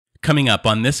Coming up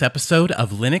on this episode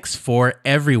of Linux for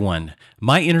Everyone,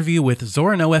 my interview with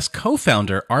Zorin OS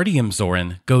co-founder Artyom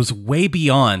Zorin goes way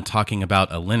beyond talking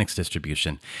about a Linux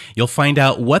distribution. You'll find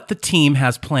out what the team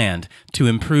has planned to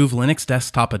improve Linux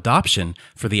desktop adoption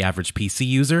for the average PC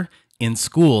user, in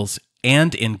schools,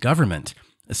 and in government,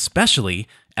 especially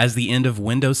as the end of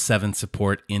Windows 7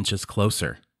 support inches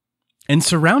closer. And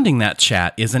surrounding that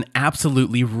chat is an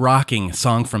absolutely rocking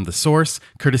song from the source,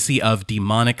 courtesy of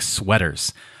Demonic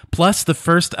Sweaters, plus the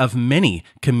first of many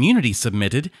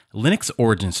community-submitted Linux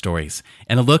origin stories,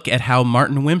 and a look at how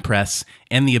Martin Wimpress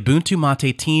and the Ubuntu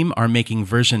MATE team are making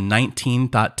version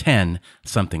 19.10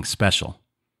 something special.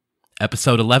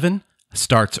 Episode 11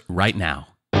 starts right now.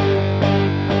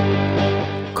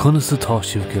 Conas atá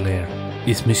sibh go léir,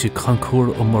 is mis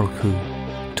concours ó morcú,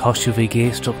 tá sibh ag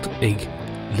éisteacht ag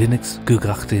Linux go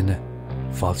gach duine,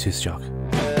 fáilte isteach.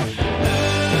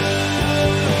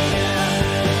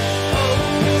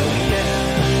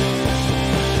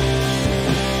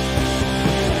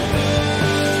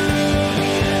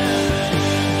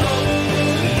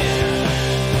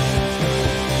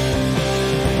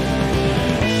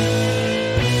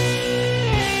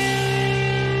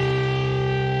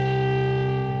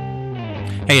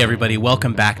 Hey everybody,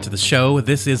 welcome back to the show.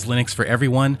 This is Linux for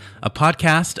Everyone, a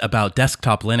podcast about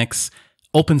desktop Linux,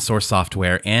 open source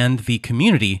software, and the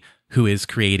community who is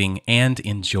creating and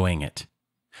enjoying it.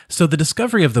 So the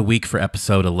discovery of the week for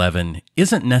episode 11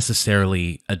 isn't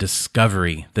necessarily a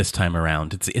discovery this time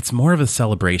around. It's more of a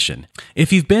celebration.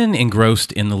 If you've been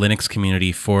engrossed in the Linux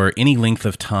community for any length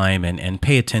of time and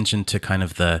pay attention to kind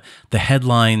of the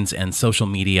headlines and social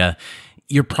media,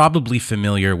 you're probably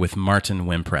familiar with Martin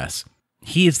Wimpress.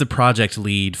 He is the project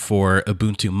lead for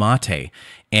Ubuntu MATE,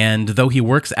 and though he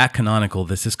works at Canonical,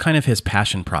 this is kind of his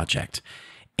passion project.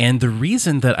 And the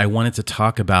reason that I wanted to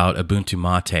talk about Ubuntu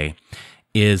MATE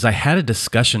is I had a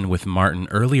discussion with Martin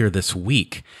earlier this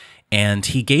week, and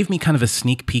he gave me kind of a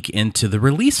sneak peek into the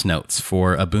release notes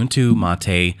for Ubuntu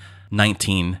MATE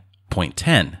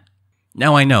 19.10.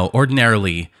 Now I know,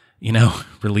 ordinarily,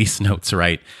 release notes,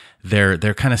 right?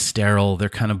 They're kind of sterile, they're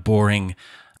kind of boring.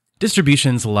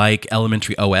 Distributions like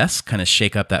Elementary OS kind of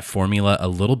shake up that formula a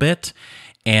little bit,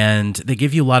 and they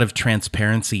give you a lot of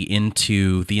transparency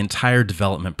into the entire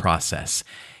development process.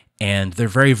 And they're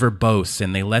very verbose,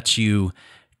 and they let you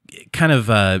kind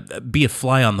of be a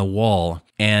fly on the wall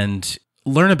and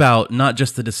learn about not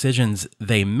just the decisions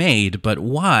they made, but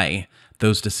why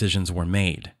those decisions were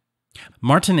made.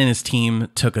 Martin and his team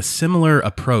took a similar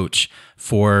approach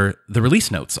for the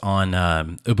release notes on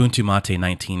Ubuntu MATE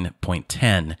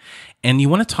 19.10. And you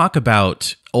want to talk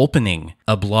about opening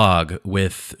a blog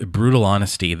with brutal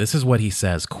honesty. This is what he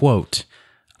says, quote,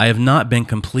 "I have not been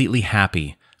completely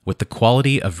happy with the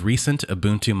quality of recent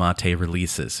Ubuntu MATE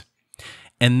releases."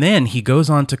 And then he goes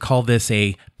on to call this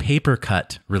a paper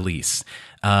cut release,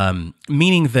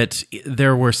 meaning that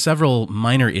there were several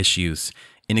minor issues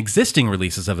in existing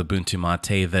releases of Ubuntu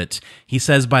MATE that he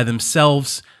says by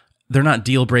themselves, they're not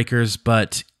deal breakers,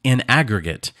 but in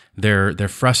aggregate, they're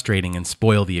frustrating and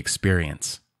spoil the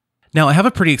experience. Now, I have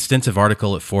a pretty extensive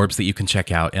article at Forbes that you can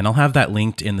check out, and I'll have that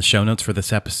linked in the show notes for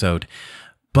this episode.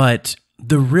 But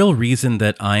the real reason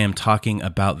that I am talking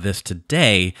about this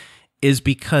today is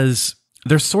because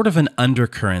there's sort of an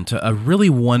undercurrent, a really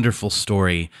wonderful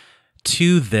story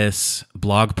to this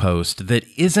blog post that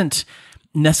isn't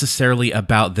necessarily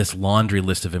about this laundry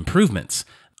list of improvements.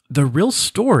 The real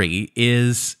story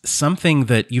is something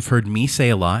that you've heard me say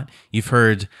a lot. You've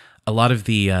heard a lot of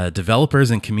the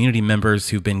developers and community members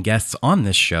who've been guests on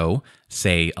this show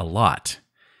say a lot.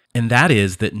 And that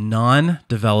is that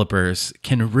non-developers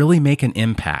can really make an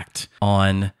impact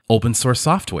on open source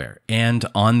software and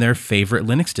on their favorite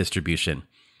Linux distribution.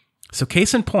 So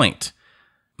case in point,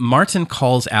 Martin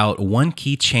calls out one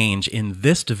key change in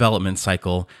this development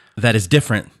cycle that is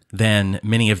different than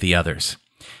many of the others.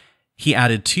 He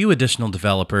added 2 additional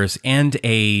developers and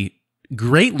a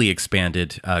greatly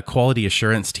expanded quality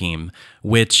assurance team,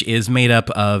 which is made up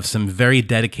of some very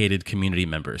dedicated community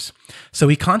members. So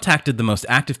he contacted the most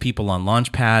active people on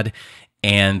Launchpad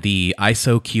and the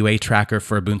ISO QA tracker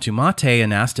for Ubuntu MATE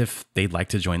and asked if they'd like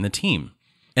to join the team.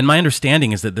 And my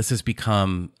understanding is that this has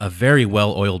become a very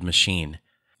well-oiled machine.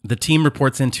 The team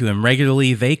reports into him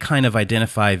regularly. They kind of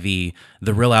identify the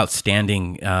real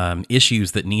outstanding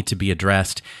issues that need to be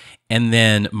addressed. And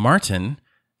then Martin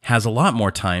has a lot more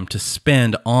time to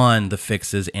spend on the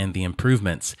fixes and the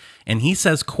improvements. And he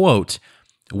says, quote,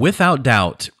 "Without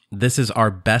doubt, this is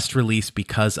our best release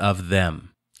because of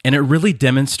them." And it really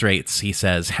demonstrates, he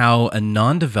says, how a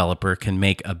non-developer can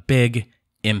make a big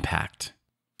impact.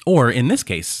 Or in this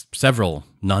case, several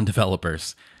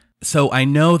non-developers. So I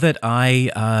know that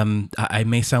I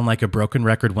may sound like a broken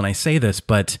record when I say this,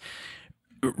 but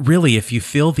really, if you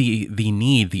feel the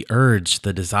need, the urge,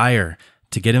 the desire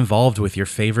to get involved with your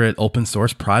favorite open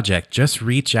source project, just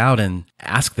reach out and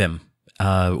ask them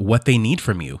what they need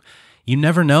from you. You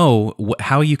never know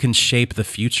how you can shape the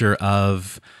future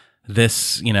of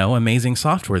this, amazing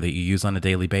software that you use on a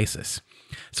daily basis.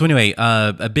 So anyway,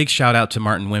 a big shout out to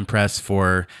Martin Wimpress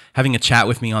for having a chat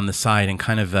with me on the side and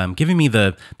kind of giving me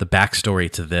the backstory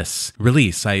to this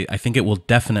release. I think it will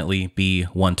definitely be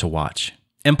one to watch.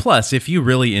 And plus, if you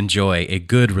really enjoy a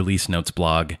good release notes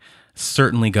blog,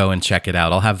 certainly go and check it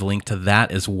out. I'll have the link to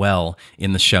that as well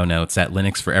in the show notes at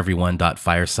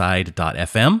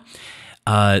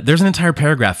linuxforeveryone.fireside.fm. There's an entire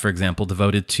paragraph, for example,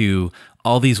 devoted to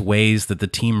all these ways that the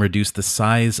team reduced the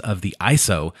size of the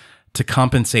ISO to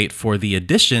compensate for the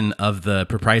addition of the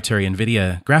proprietary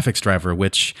NVIDIA graphics driver,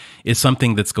 which is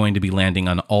something that's going to be landing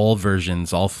on all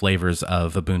versions, all flavors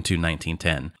of Ubuntu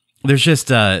 1910. There's just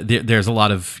there's a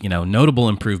lot of notable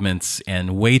improvements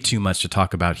and way too much to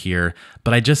talk about here,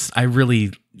 but I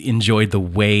really enjoyed the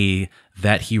way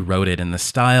that he wrote it and the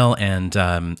style and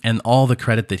all the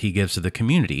credit that he gives to the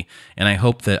community. And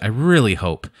I really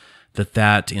hope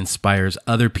that inspires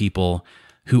other people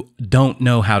who don't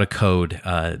know how to code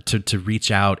to reach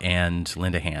out and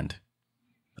lend a hand.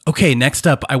 Okay, next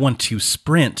up, I want to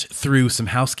sprint through some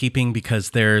housekeeping because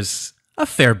there's a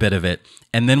fair bit of it.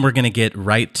 And then we're going to get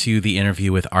right to the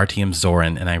interview with Artyom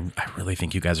Zorin, and I really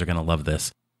think you guys are going to love this.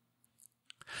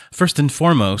 First and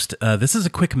foremost, this is a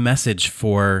quick message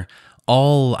for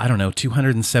all,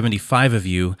 275 of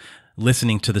you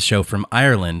listening to the show from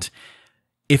Ireland.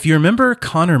 If you remember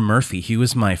Connor Murphy, he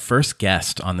was my first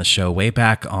guest on the show way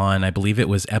back on, I believe it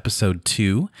was episode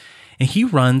 2, and he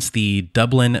runs the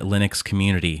Dublin Linux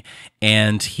community,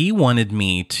 and he wanted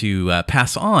me to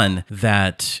pass on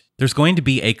that there's going to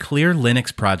be a Clear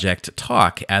Linux project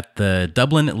talk at the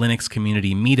Dublin Linux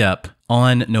Community Meetup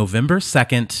on November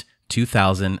 2nd,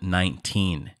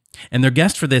 2019. And their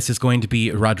guest for this is going to be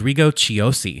Rodrigo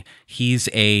Chiosi. He's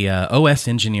a OS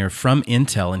engineer from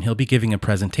Intel, and he'll be giving a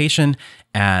presentation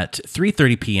at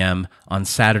 3:30 p.m. on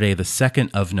Saturday, the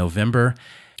 2nd of November.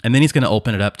 And then he's going to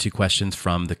open it up to questions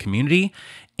from the community.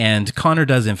 And Connor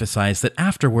does emphasize that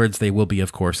afterwards they will be,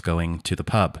 of course, going to the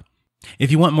pub.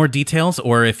 If you want more details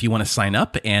or if you want to sign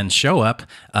up and show up,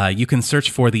 you can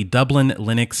search for the Dublin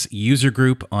Linux user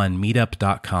group on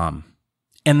meetup.com.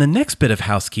 And the next bit of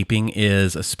housekeeping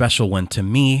is a special one to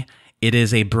me. It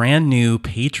is a brand new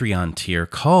Patreon tier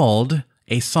called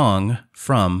A Song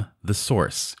from the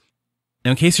Source.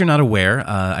 Now, in case you're not aware,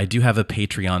 I do have a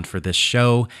Patreon for this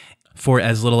show. For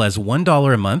as little as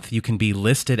 $1 a month, you can be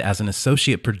listed as an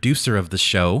associate producer of the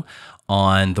show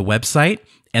on the website,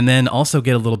 and then also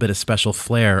get a little bit of special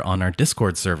flair on our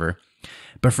Discord server.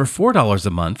 But for $4 a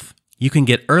month, you can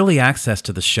get early access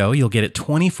to the show. You'll get it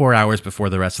 24 hours before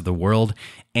the rest of the world,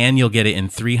 and you'll get it in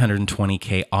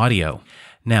 320K audio.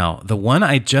 Now, the one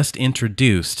I just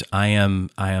introduced, I am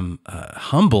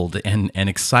humbled and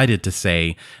excited to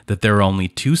say that there are only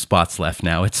 2 spots left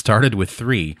now. It started with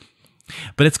 3.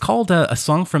 But it's called A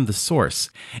Song from the Source.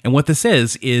 And what this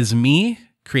is me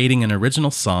creating an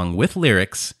original song with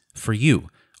lyrics for you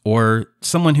or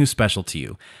someone who's special to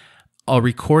you. I'll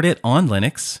record it on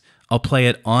Linux. I'll play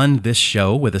it on this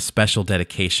show with a special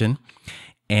dedication.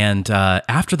 And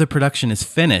after the production is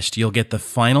finished, you'll get the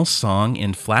final song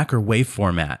in FLAC or WAV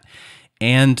format.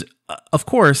 And of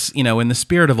course, in the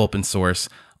spirit of open source,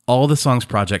 all the song's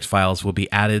project files will be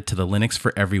added to the Linux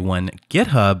for Everyone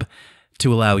GitHub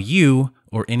to allow you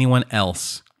or anyone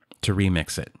else to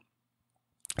remix it.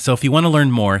 So if you want to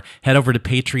learn more, head over to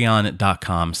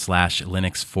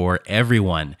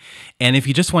patreon.com/LinuxForEveryone. And if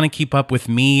you just want to keep up with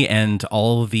me and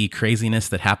all the craziness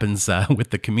that happens with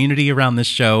the community around this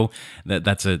show,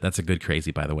 that's a good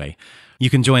crazy, by the way. You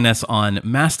can join us on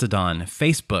Mastodon,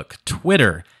 Facebook,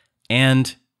 Twitter,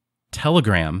 and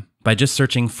Telegram by just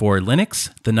searching for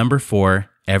Linux, the number 4,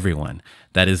 everyone.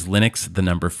 That is Linux, the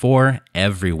number 4,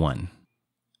 everyone.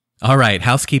 All right,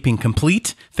 housekeeping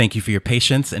complete. Thank you for your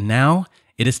patience. And now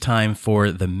it is time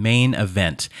for the main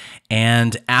event.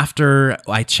 And after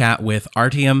I chat with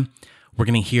Artyom, we're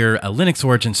going to hear a Linux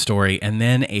origin story and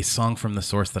then a song from the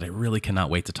source that I really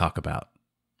cannot wait to talk about.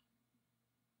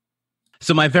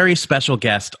 So my very special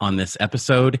guest on this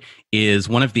episode is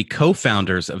one of the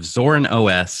co-founders of Zorin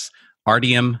OS,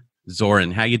 Artyom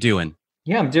Zorin. How you doing?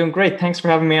 Yeah, I'm doing great. Thanks for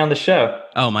having me on the show.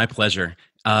 Oh, my pleasure.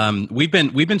 We've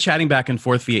been chatting back and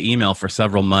forth via email for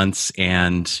several months,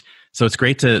 and so it's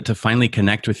great to finally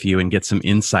connect with you and get some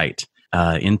insight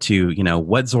into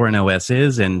what Zorin OS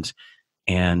is and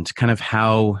and kind of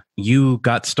how you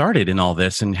got started in all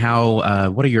this, and how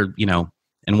what are your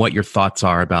and what your thoughts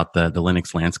are about the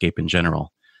Linux landscape in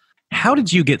general. How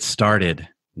did you get started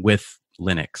with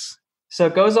Linux? So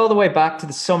it goes all the way back to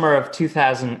the summer of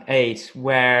 2008,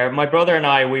 where my brother and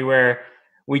I,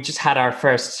 we just had our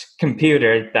first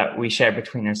computer that we shared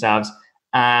between ourselves.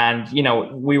 And,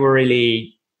 we were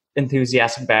really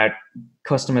enthusiastic about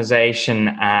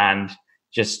customization and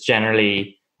just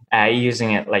generally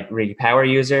using it like really power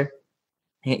user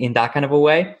in that kind of a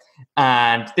way.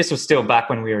 And this was still back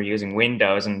when we were using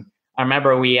Windows. And I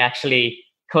remember we actually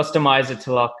customized it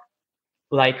to look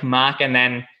like Mac, and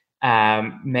then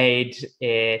made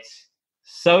it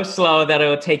so slow that it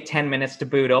would take 10 minutes to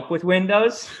boot up with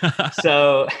Windows.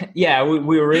 So yeah, we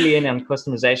were really in on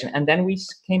customization. And then we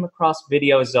came across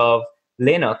videos of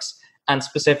Linux, and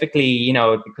specifically,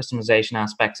 the customization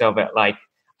aspects of it. Like,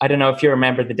 I don't know if you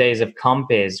remember the days of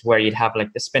Compiz, where you'd have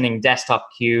like the spinning desktop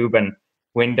cube and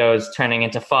Windows turning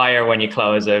into fire when you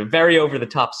close it. Very over the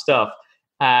top stuff.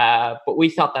 But we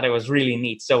thought that it was really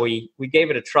neat. So we gave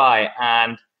it a try,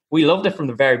 and we loved it from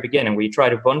the very beginning. We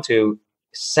tried Ubuntu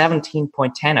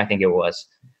 17.10, I think it was.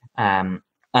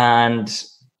 And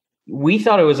we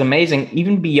thought it was amazing,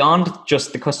 even beyond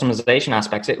just the customization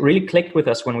aspects. It really clicked with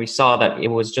us when we saw that it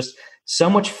was just so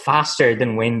much faster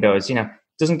than Windows. It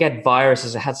doesn't get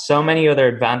viruses. It has so many other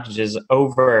advantages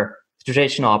over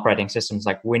traditional operating systems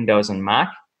like Windows and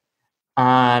Mac.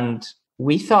 And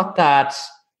we thought that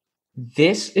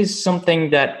this is something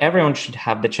that everyone should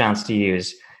have the chance to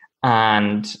use.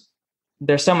 And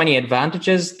there's so many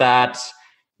advantages that,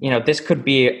 this could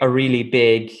be a really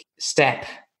big step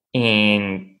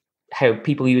in how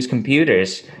people use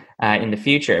computers in the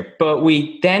future. But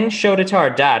we then showed it to our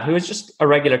dad, who was just a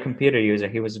regular computer user.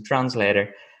 He was a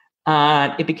translator.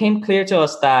 And it became clear to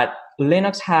us that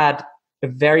Linux had a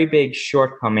very big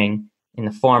shortcoming in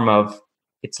the form of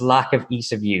its lack of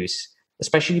ease of use.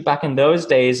 Especially back in those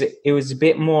days, it was a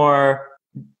bit more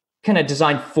kind of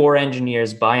designed for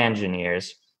engineers by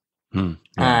engineers. Yeah.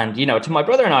 And, to my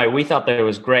brother and I, we thought that it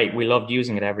was great. We loved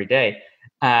using it every day.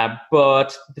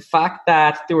 But the fact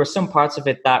that there were some parts of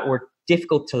it that were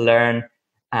difficult to learn,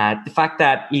 the fact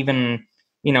that even,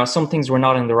 some things were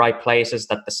not in the right places,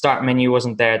 that the start menu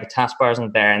wasn't there, the taskbar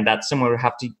wasn't there, and that someone would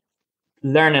have to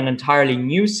learn an entirely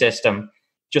new system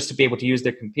just to be able to use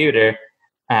their computer,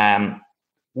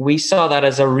 we saw that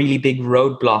as a really big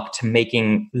roadblock to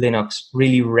making Linux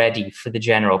really ready for the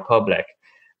general public.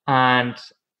 And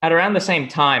at around the same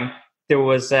time, there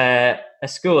was a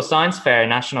school science fair, a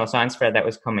national science fair that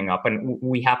was coming up, and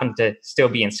we happened to still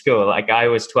be in school. Like, I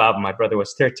was 12 and my brother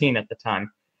was 13 at the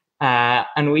time.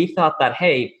 And we thought that,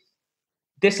 hey,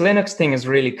 this Linux thing is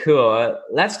really cool.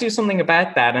 Let's do something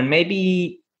about that and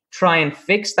maybe try and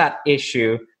fix that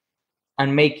issue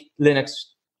and make Linux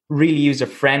really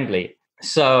user-friendly.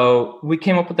 So we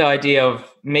came up with the idea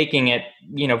of making it,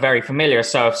 very familiar.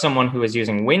 So if someone who is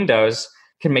using Windows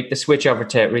can make the switch over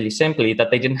to it really simply,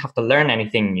 that they didn't have to learn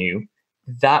anything new,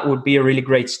 that would be a really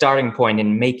great starting point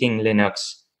in making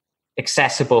Linux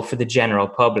accessible for the general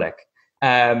public.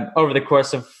 Over the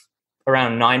course of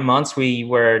around 9 months, we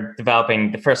were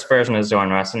developing the first version of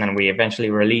Zorin OS, and then we eventually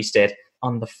released it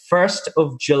on the 1st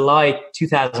of July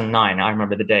 2009. I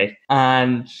remember the date.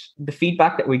 And the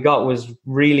feedback that we got was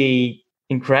really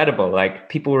incredible. Like,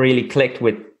 people really clicked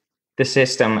with the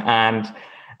system, and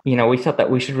we thought that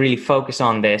we should really focus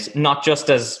on this, not just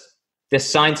as this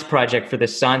science project for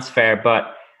this science fair,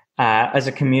 but as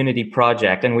a community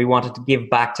project. And we wanted to give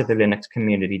back to the Linux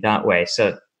community that way.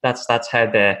 So that's how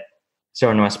the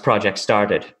Zorin OS project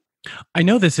started. I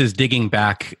know this is digging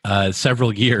back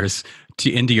several years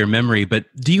into your memory, but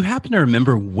do you happen to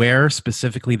remember where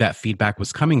specifically that feedback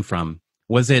was coming from?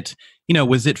 Was it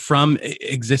from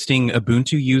existing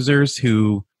Ubuntu users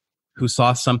who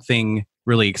saw something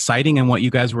really exciting in what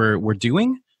you guys were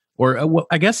doing? Or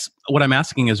I guess what I'm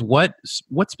asking is what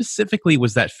specifically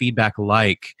was that feedback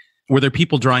like? Were there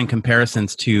people drawing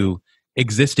comparisons to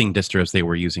existing distros they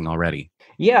were using already?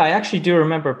 Yeah, I actually do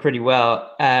remember pretty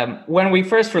well. When we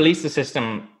first released the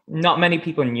system, not many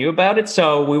people knew about it.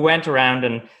 So we went around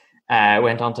and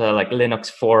went onto like Linux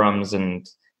forums and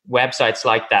websites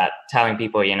like that, telling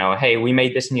people, hey, we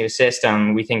made this new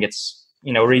system. We think it's,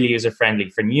 really user-friendly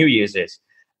for new users.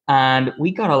 And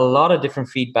we got a lot of different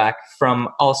feedback from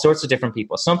all sorts of different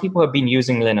people. Some people have been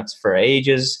using Linux for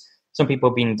ages. Some people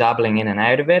have been dabbling in and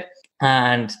out of it.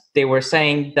 And they were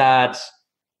saying that,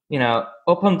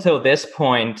 up until this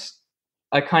point,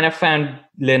 I kind of found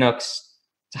Linux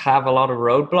to have a lot of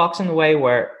roadblocks in the way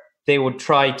where they would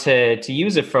try to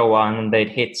use it for a while and they'd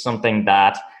hit something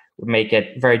that would make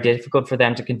it very difficult for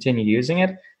them to continue using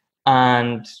it.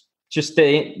 And just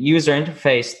the user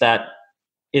interface that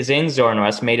is in Zorin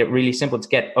OS made it really simple to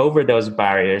get over those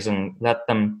barriers and let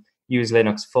them use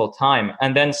Linux full time.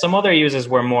 And then some other users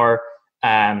were more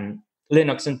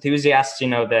Linux enthusiasts,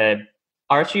 the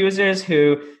Arch users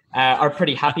who are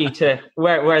pretty happy to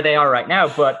where they are right now.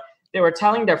 But they were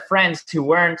telling their friends who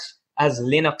weren't as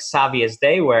Linux savvy as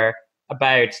they were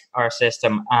about our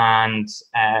system and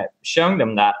showing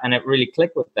them that. And it really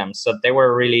clicked with them. So they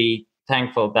were really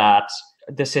thankful that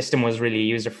the system was really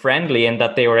user-friendly and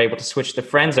that they were able to switch their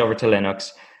friends over to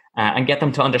Linux and get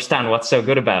them to understand what's so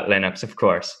good about Linux, of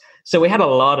course. So we had a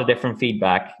lot of different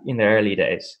feedback in the early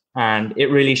days, and it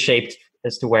really shaped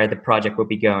as to where the project would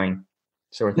be going.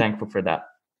 So we're thankful for that.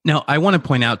 Now, I want to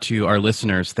point out to our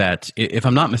listeners that if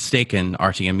I'm not mistaken,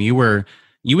 Artyom,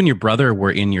 you and your brother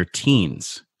were in your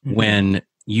teens when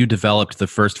you developed the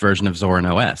first version of Zorin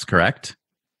OS, correct?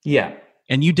 Yeah.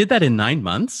 And you did that in 9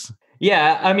 months?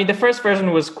 Yeah, I mean, the first version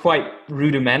was quite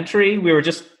rudimentary. We were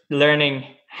just learning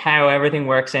how everything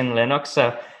works in Linux.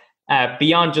 So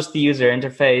beyond just the user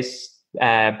interface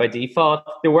by default,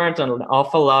 there weren't an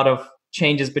awful lot of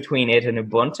changes between it and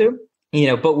Ubuntu,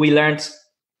 but we learned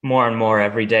more and more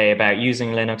every day about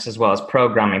using Linux as well as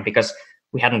programming, because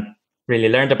we hadn't really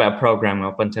learned about programming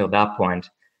up until that point.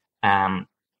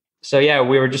 So yeah,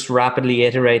 we were just rapidly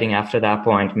iterating after that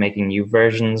point, making new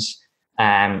versions,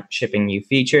 shipping new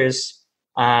features,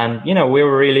 and we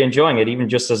were really enjoying it, even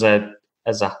just as a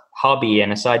hobby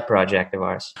and a side project of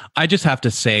ours. I just have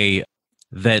to say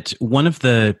that one of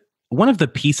the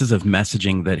pieces of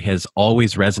messaging that has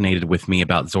always resonated with me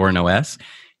about Zorin OS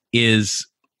is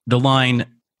the line,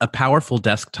 "A powerful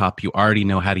desktop you already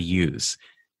know how to use."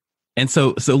 And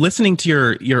so listening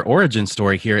to your origin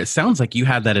story here, it sounds like you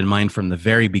had that in mind from the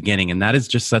very beginning, and that is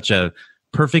just such a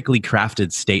perfectly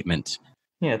crafted statement.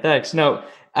 Yeah, thanks. No,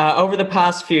 over the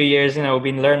past few years, we've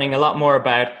been learning a lot more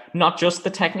about not just the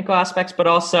technical aspects, but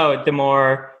also the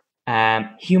more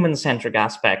human-centric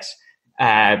aspects,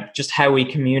 just how we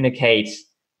communicate,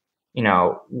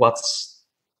 what's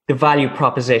the value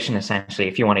proposition, essentially,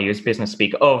 if you want to use business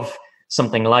speak, of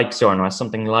something like Zorin OS,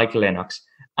 something like Linux.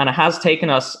 And it has taken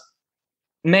us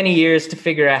many years to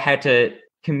figure out how to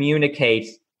communicate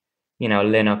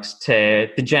Linux to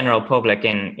the general public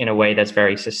in a way that's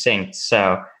very succinct.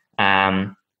 So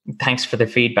thanks for the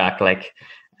feedback.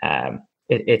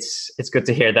 It's good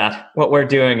to hear that what we're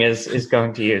doing is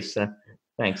going to use. So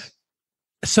thanks.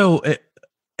 So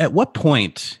at what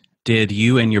point did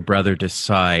you and your brother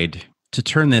decide to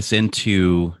turn this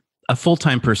into a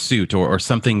full-time pursuit or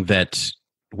something that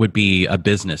would be a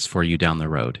business for you down the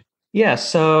road? Yeah,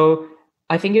 so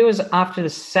I think it was after the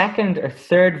second or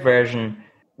third version,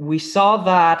 we saw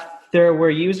that there were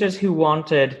users who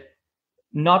wanted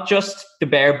not just the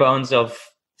bare bones of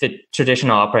the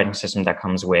traditional operating system that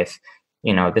comes with,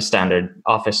 the standard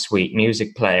Office suite,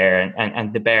 music player,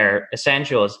 and the bare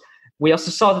essentials. We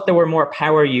also saw that there were more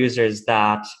power users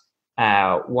that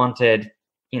wanted,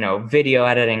 video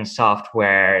editing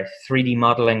software, 3D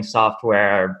modeling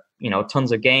software,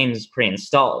 tons of games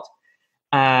pre-installed.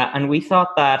 And we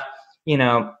thought that,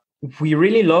 we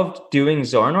really loved doing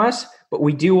Zorin OS, but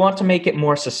we do want to make it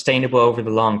more sustainable over the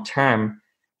long term.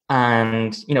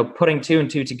 And, putting two and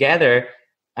two together,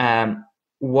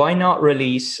 why not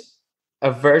release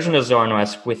a version of Zorin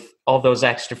OS with all those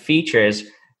extra features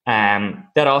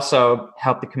that also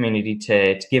help the community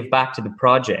to give back to the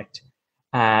project?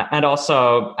 And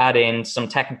also add in some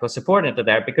technical support into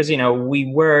there, because, we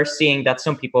were seeing that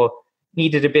some people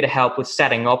needed a bit of help with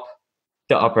setting up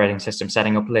the operating system,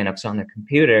 setting up Linux on their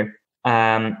computer.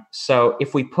 So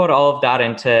if we put all of that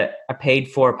into a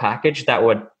paid for package, that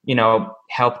would,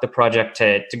 help the project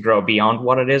to grow beyond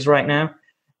what it is right now,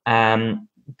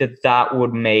 that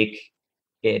would make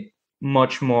it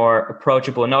much more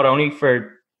approachable, not only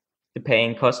for the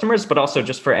paying customers, but also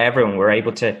just for everyone. We're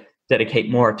able to dedicate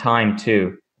more time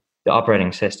to the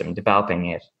operating system, developing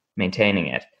it, maintaining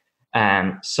it.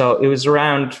 So it was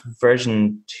around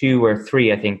version 2 or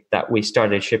 3, I think, that we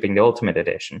started shipping the Ultimate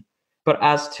Edition. But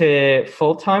as to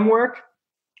full-time work,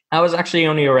 I was actually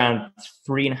only around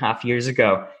 3.5 years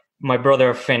ago. My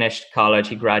brother finished college,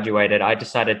 he graduated. I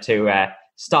decided to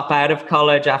stop out of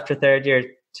college after third year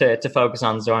to focus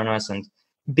on Zorin OS, and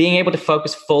being able to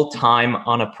focus full-time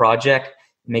on a project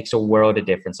makes a world of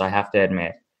difference, I have to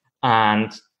admit.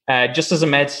 And just as a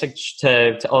message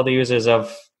to all the users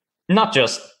of not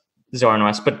just Zorin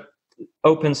OS, but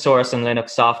open source and Linux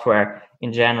software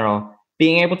in general,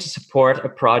 being able to support a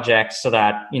project so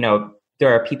that,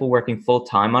 there are people working full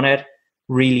time on it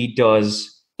really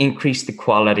does increase the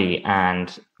quality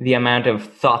and the amount of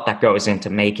thought that goes into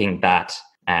making that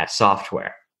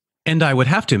software. And I would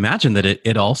have to imagine that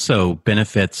it also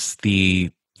benefits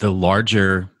the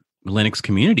larger Linux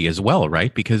community as well,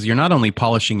 right? Because you're not only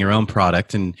polishing your own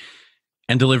product and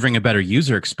delivering a better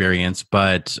user experience,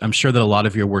 but I'm sure that a lot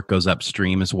of your work goes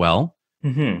upstream as well.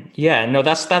 Yeah, no,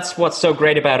 that's what's so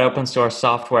great about open source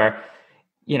software.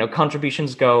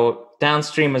 Contributions go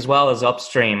downstream as well as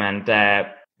upstream, and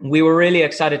we were really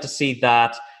excited to see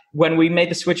that when we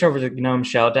made the switch over to GNOME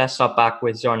Shell desktop back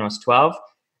with Zorin OS 12.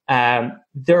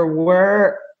 There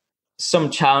were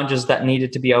some challenges that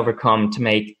needed to be overcome to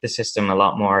make the system a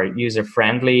lot more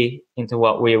user-friendly into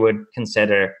what we would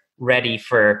consider ready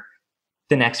for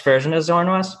the next version of Zorin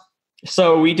OS.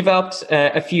 So we developed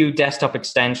a few desktop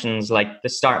extensions like the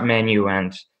Start menu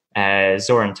and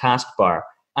Zorin taskbar.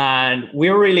 And we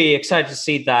were really excited to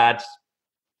see that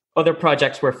other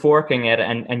projects were forking it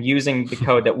and using the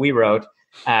code that we wrote.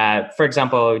 For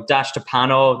example, Dash to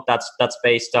Panel, that's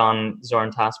based on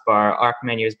Zorin taskbar. Arc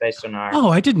menu is based on our. Oh,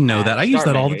 I didn't know that. I use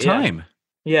that all the time.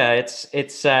 Yeah, it's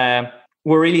we're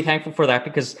really thankful for that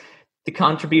because the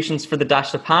contributions for the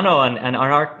Dash to Panel and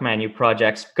our Arc menu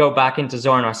projects go back into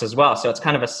Zorin OS as well. So it's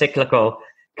kind of a cyclical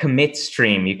commit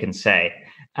stream, you can say,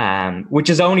 which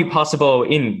is only possible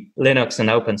in Linux and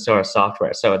open source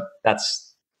software. So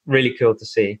that's really cool to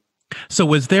see. So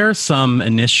was there some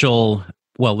initial?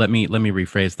 Well, let me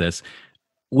rephrase this.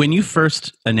 When you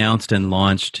first announced and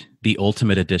launched the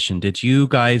Ultimate Edition, did you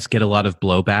guys get a lot of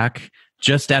blowback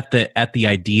just at the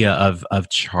idea of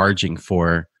charging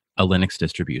for a Linux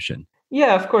distribution?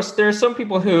 Yeah, of course. There are some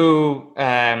people who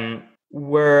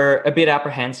were a bit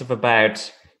apprehensive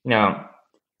about,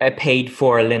 a paid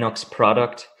for Linux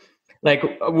product. Like,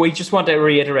 we just want to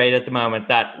reiterate at the moment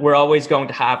that we're always going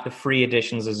to have the free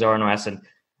editions of Zorin OS, and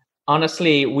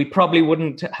honestly, we probably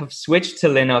wouldn't have switched to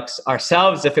Linux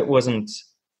ourselves if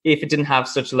it didn't have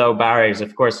such low barriers.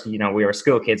 Of course, we were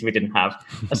school kids. We didn't have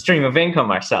a stream of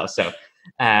income ourselves. So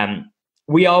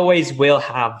we always will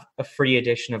have a free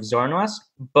edition of Zorin OS.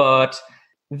 But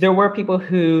there were people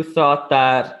who thought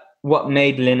that what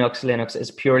made Linux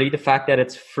is purely the fact that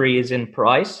it's free as in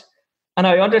price. And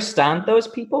I understand those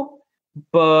people,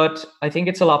 but I think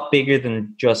it's a lot bigger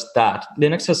than just that.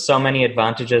 Linux has so many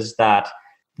advantages that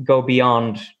go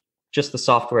beyond just the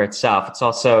software itself. It's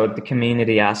also the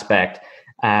community aspect,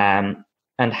 and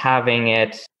having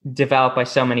it developed by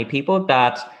so many people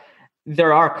that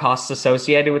there are costs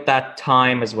associated with that,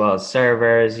 time as well as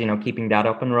servers, keeping that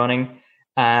up and running.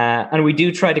 And we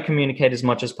do try to communicate as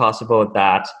much as possible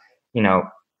that,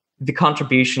 the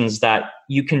contributions that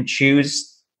you can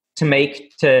choose to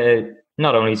make to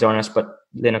not only Zorin OS, but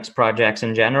Linux projects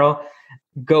in general,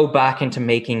 go back into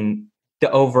making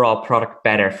the overall product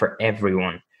better for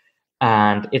everyone.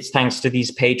 And it's thanks to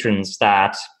these patrons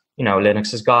that,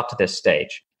 Linux has got to this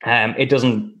stage. It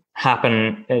doesn't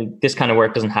happen, this kind of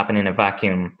work doesn't happen in a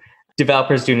vacuum.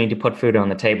 Developers do need to put food on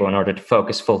the table in order to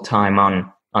focus full time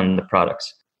on the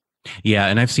products. Yeah,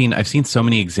 and I've seen so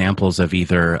many examples of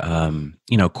either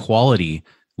quality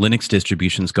Linux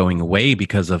distributions going away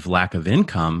because of lack of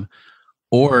income,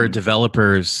 or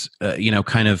developers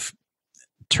kind of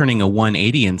turning a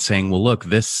 180 and saying, well, look,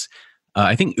 this,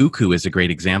 I think Uku is a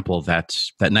great example, that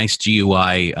nice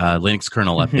GUI Linux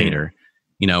kernel updater,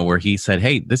 where he said,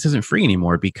 hey, this isn't free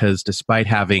anymore because despite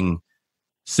having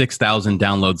 6,000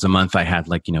 downloads a month, I had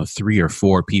 3 or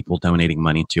 4 people donating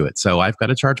money to it. So I've got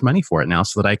to charge money for it now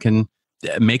so that I can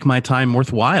make my time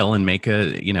worthwhile and make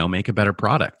a better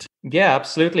product. Yeah,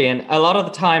 absolutely. And a lot of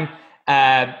the time,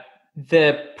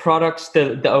 the products,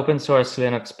 the open source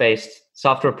Linux based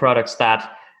software products that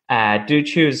do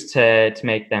choose to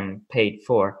make them paid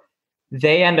for,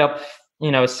 they end up,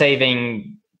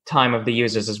 saving time of the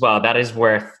users as well. That is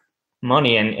worth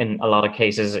money. And in a lot of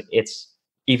cases, it's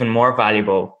even more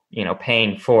valuable,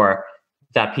 paying for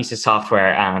that piece of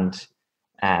software and,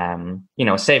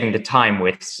 saving the time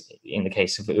with, in the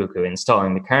case of Uku,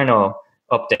 installing the kernel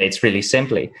updates really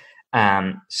simply.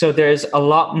 So there's a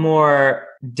lot more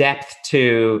depth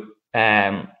to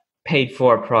paid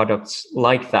for products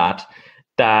like that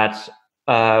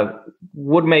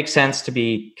would make sense to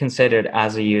be considered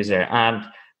as a user. And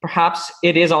perhaps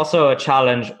it is also a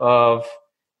challenge of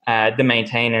the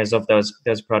maintainers of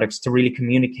those products to really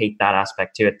communicate that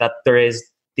aspect to it, that there is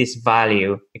this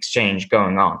value exchange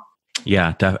going on.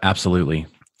 Yeah, absolutely.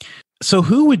 So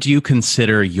who would you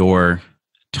consider your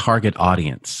target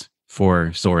audience for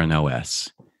Zorin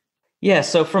OS? Yeah,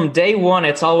 so from day one,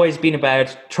 it's always been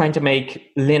about trying to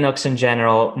make Linux in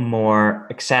general more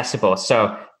accessible.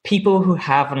 So people who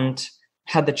haven't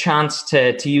had the chance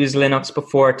to use Linux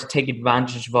before, to take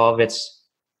advantage of all of its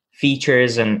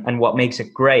features and what makes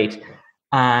it great.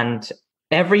 And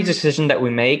every decision that we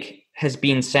make has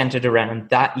been centered around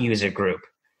that user group.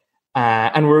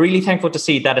 And we're really thankful to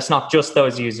see that it's not just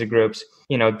those user groups,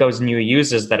 those new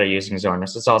users that are using Zorin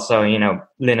OS. It's also,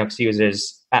 Linux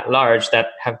users at large that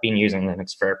have been using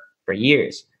Linux for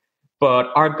years.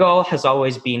 But our goal has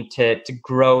always been to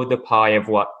grow the pie of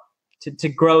to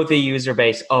grow the user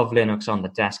base of Linux on the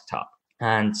desktop.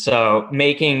 And so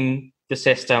making the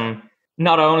system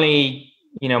not only,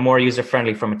 more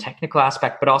user-friendly from a technical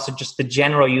aspect, but also just the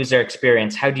general user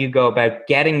experience. How do you go about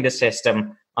getting the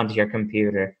system onto your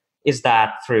computer? Is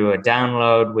that through a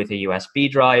download with a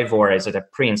USB drive, or is it a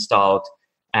pre-installed,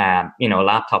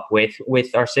 laptop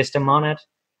with our system on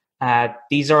it?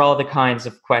 These are all the kinds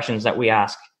of questions that we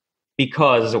ask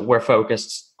because we're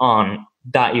focused on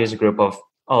that user group of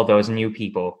all those new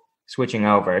people switching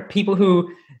over. People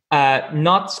who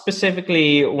not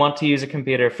specifically want to use a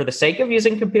computer for the sake of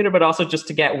using a computer, but also just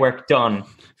to get work done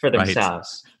for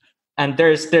themselves. Right. And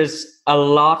there's a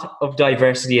lot of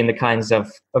diversity in the kinds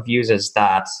of users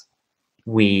that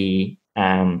we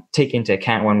take into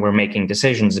account when we're making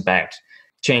decisions about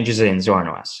changes in Zorin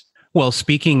OS. Well,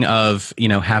 speaking of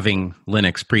having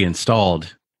Linux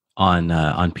pre-installed on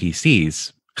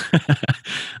PCs,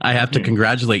 I have to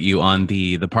congratulate you on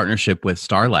the partnership with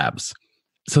Star Labs.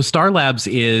 So Star Labs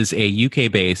is a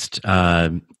UK-based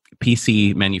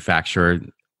PC manufacturer,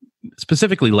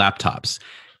 specifically laptops,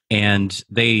 and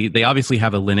they obviously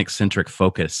have a Linux-centric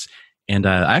focus. And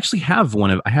I actually have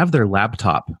I have their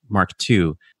laptop Mark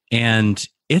II, and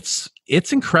it's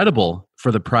incredible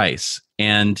for the price.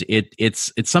 And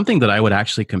it's something that I would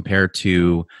actually compare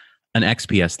to an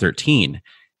XPS 13.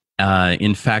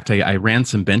 In fact, I ran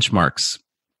some benchmarks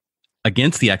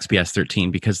against the XPS 13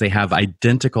 because they have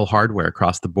identical hardware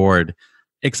across the board,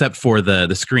 except for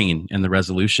the screen and the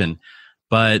resolution.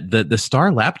 But the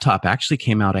Star laptop actually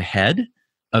came out ahead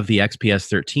of the XPS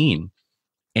 13.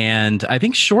 And I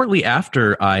think shortly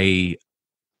after I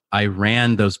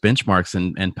ran those benchmarks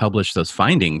and published those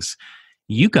findings,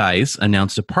 you guys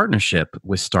announced a partnership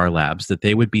with Star Labs that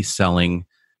they would be selling,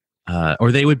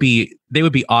 or they would be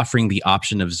offering the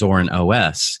option of Zorin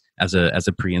OS as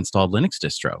a pre-installed Linux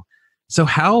distro. So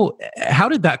how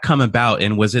did that come about,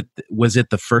 and was it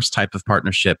the first type of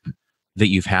partnership that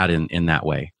you've had in that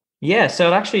way? Yeah,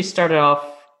 so it actually started off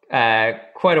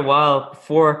quite a while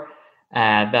before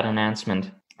that announcement.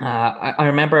 I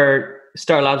remember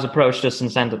Star Labs approached us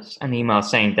and sent us an email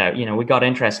saying that we got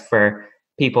interest for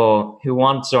people who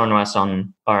want Zorin OS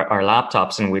on our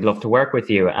laptops, and we'd love to work with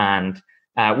you. And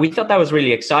we thought that was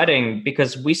really exciting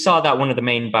because we saw that one of the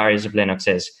main barriers of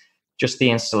Linux is just the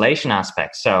installation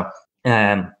aspect. So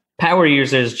power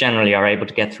users generally are able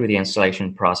to get through the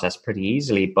installation process pretty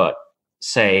easily, but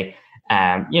say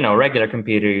regular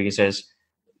computer users,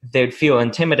 they'd feel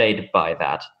intimidated by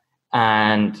that.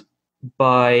 And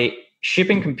by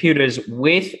shipping computers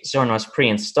with Zorin OS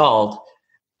pre-installed,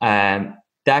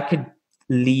 that could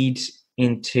lead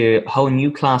into a whole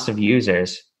new class of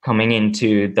users coming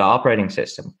into the operating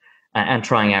system and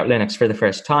trying out Linux for the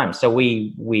first time. So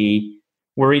we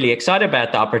were really excited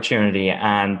about the opportunity,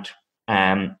 and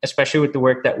especially with the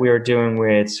work that we were doing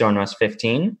with Zorin OS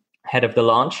 15 ahead of the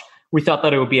launch, we thought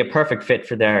that it would be a perfect fit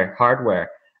for their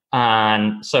hardware.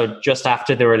 And so just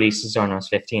after the release of Zorin OS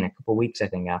 15, a couple of weeks, I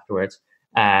think, afterwards,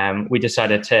 we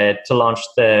decided to launch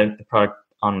the product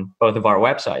on both of our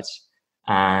websites.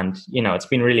 And, it's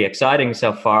been really exciting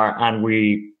so far. And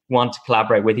we want to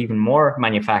collaborate with even more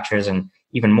manufacturers and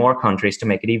even more countries to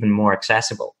make it even more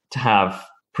accessible to have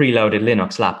preloaded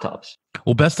Linux laptops.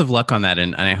 Well, best of luck on that.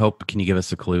 And I hope, can you give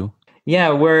us a clue?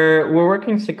 Yeah, we're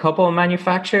working with a couple of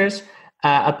manufacturers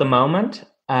at the moment.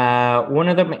 One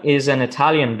of them is an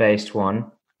Italian-based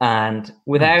one. And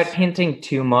without hinting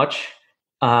too much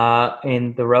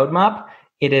in the roadmap,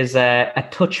 it is a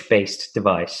touch-based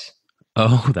device.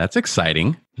 Oh, that's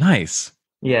exciting. Nice.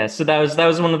 Yeah, so that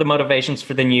was one of the motivations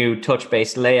for the new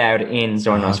touch-based layout in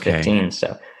Zorin OS 15.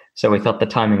 So we thought the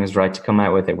timing was right to come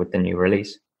out with it with the new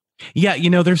release. Yeah,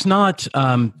 there's not,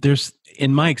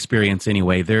 in my experience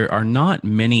anyway, there are not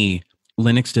many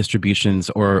Linux distributions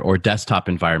or desktop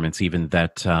environments even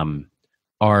that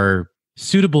are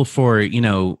suitable for,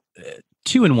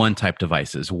 2-in-1 type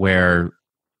devices where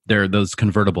they're those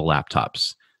convertible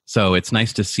laptops. So it's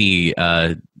nice to see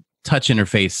touch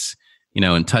interface,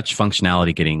 and touch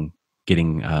functionality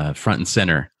getting front and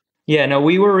center. Yeah, no,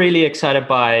 we were really excited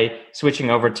by switching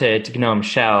over to GNOME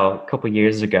Shell a couple of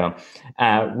years ago.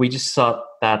 We just thought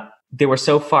that they were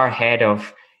so far ahead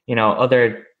of,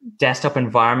 other desktop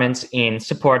environments in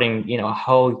supporting, a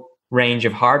whole range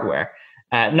of hardware,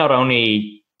 not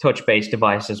only touch-based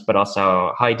devices, but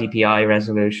also high DPI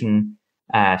resolution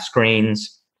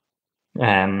screens,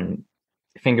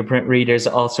 fingerprint readers,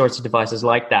 all sorts of devices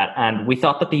like that. And we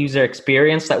thought that the user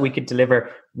experience that we could deliver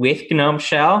with GNOME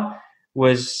Shell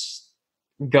was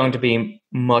going to be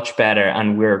much better.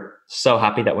 And we're so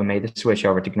happy that we made the switch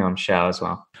over to GNOME Shell as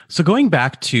well. So going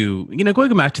back to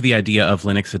the idea of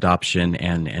Linux adoption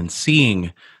and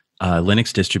seeing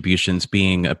Linux distributions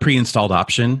being a pre-installed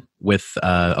option with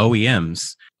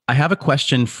OEMs, I have a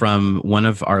question from one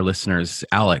of our listeners,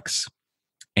 Alex,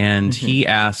 and he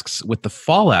asks, with the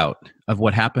fallout of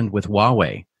what happened with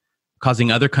Huawei,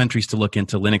 causing other countries to look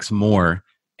into Linux more,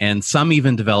 and some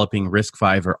even developing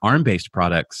RISC-V or ARM-based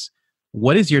products,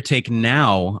 what is your take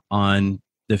now on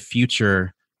the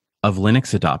future of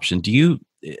Linux adoption? Do you,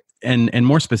 and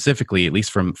more specifically, at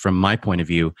least from my point of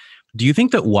view, do you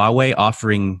think that Huawei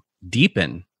offering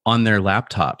Deepin on their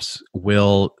laptops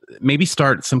will maybe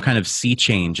start some kind of sea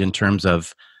change in terms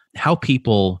of how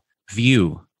people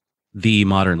view the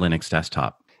modern Linux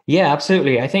desktop? Yeah,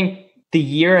 absolutely. I think the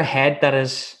year ahead that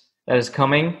is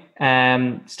coming,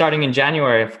 starting in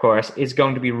January, of course, is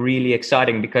going to be really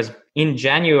exciting, because in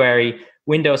January,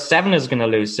 Windows 7 is going to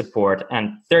lose support,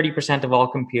 and 30% of all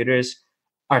computers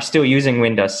are still using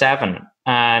Windows 7,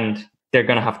 and they're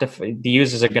going to have to. The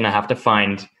users are going to have to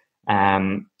find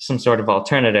some sort of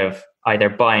alternative, either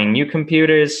buying new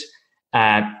computers,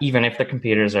 even if the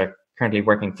computers are currently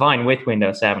working fine with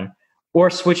Windows 7, or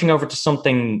switching over to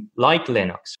something like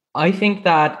Linux. I think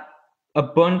that a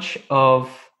bunch of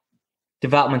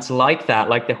developments like that,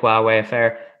 like the Huawei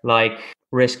affair, like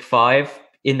RISC-V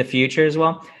in the future as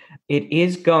well, it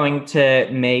is going to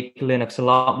make Linux a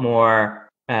lot more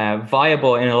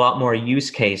viable in a lot more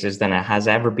use cases than it has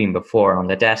ever been before on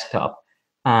the desktop.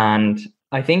 And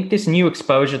I think this new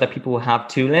exposure that people will have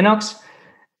to Linux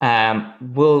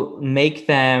will make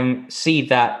them see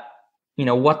that,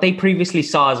 what they previously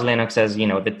saw as Linux as,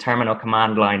 the terminal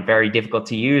command line, very difficult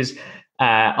to use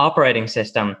operating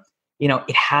system,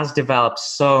 it has developed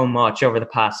so much over the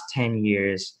past 10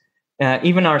 years.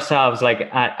 Even ourselves, like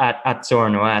at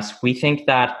Zorin OS, we think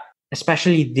that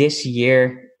especially this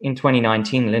year in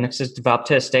 2019, Linux has developed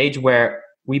to a stage where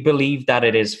we believe that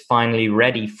it is finally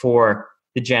ready for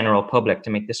the general public to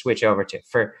make the switch over to,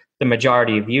 for the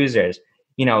majority of users.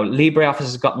 LibreOffice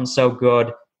has gotten so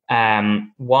good.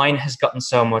 Wine has gotten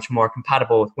so much more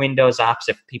compatible with Windows apps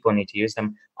if people need to use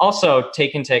them. Also,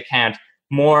 take into account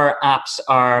more apps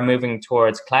are moving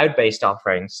towards cloud-based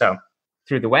offerings, so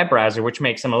through the web browser, which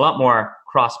makes them a lot more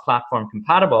cross-platform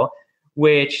compatible,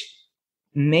 which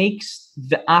makes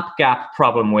the app gap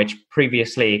problem, which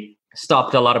previously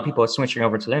stopped a lot of people switching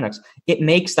over to Linux, it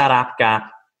makes that app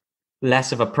gap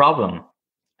less of a problem.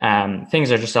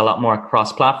 Things are just a lot more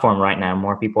cross-platform right now.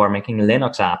 More people are making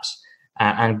Linux apps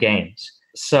and games.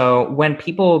 So when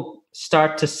people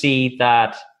start to see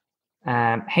that,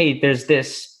 hey, there's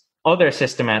this other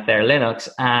system out there, Linux,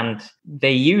 and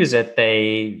they use it,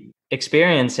 they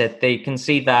experience it, they can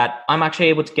see that I'm actually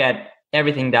able to get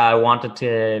everything that I wanted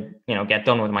to, get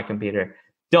done with my computer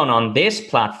done on this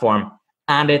platform,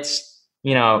 and it's,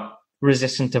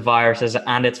 resistant to viruses,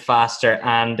 and it's faster,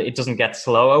 and it doesn't get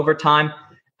slow over time.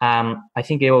 I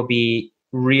think it will be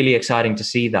really exciting to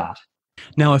see that.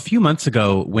 Now, a few months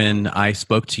ago, when I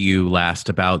spoke to you last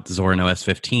about Zorin OS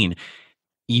 15,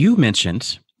 you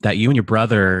mentioned that you and your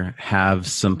brother have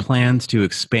some plans to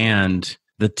expand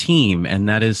the team, and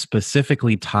that is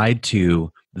specifically tied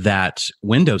to that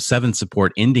Windows 7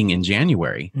 support ending in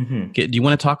January. Mm-hmm. Do you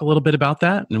want to talk a little bit about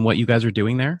that and what you guys are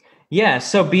doing there? Yeah,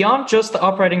 so beyond just the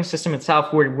operating system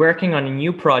itself, we're working on a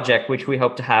new project which we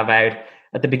hope to have out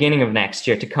at the beginning of next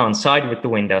year to coincide with the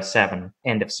Windows 7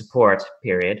 end of support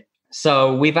period.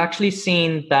 So we've actually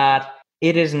seen that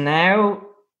it is now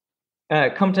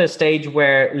come to a stage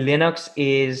where Linux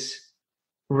is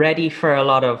ready for a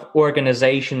lot of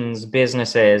organizations,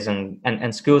 businesses,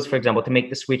 and schools, for example, to make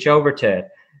the switch over to it.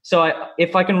 So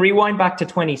if I can rewind back to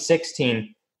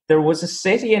 2016, there was a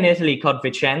city in Italy called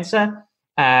Vicenza,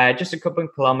 just a couple of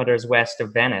kilometers west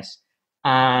of Venice.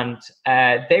 And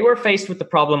they were faced with the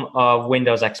problem of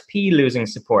Windows XP losing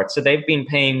support. So they've been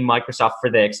paying Microsoft for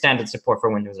the extended support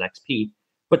for Windows XP,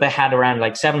 but they had around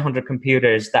like 700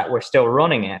 computers that were still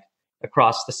running it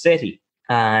across the city.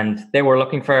 And they were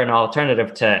looking for an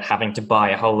alternative to having to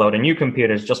buy a whole load of new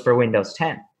computers just for Windows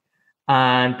 10.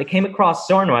 And they came across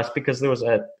Zorin OS because there was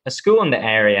a school in the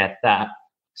area that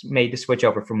made the switch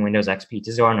over from Windows XP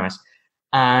to Zorin OS.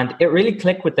 And it really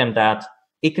clicked with them that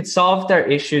it could solve their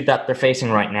issue that they're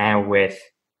facing right now with,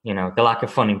 the lack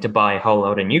of funding to buy a whole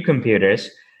load of new computers,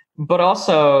 but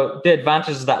also the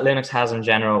advantages that Linux has in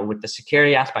general with the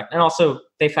security aspect. And also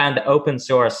they found the open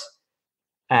source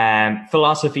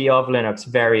philosophy of Linux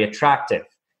very attractive.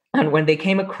 And when they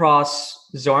came across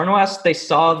Zorin OS, they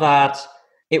saw that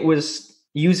it was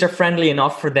user-friendly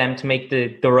enough for them to make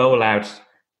the rollout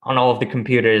on all of the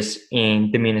computers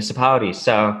in the municipality.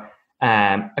 So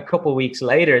a couple of weeks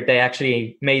later, they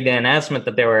actually made the announcement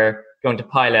that they were going to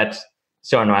pilot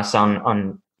Zorin OS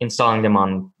on installing them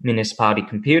on municipality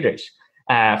computers.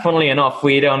 Funnily enough,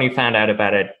 we had only found out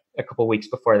about it a couple of weeks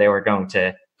before they were going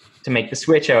to make the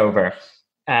switch over.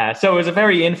 So it was a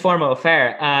very informal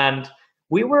affair. And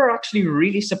we were actually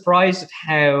really surprised at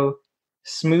how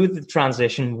smooth the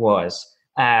transition was.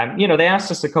 They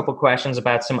asked us a couple of questions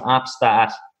about some apps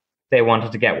that they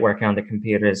wanted to get working on the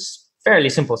computers, fairly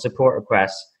simple support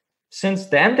requests. Since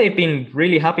then, they've been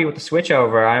really happy with the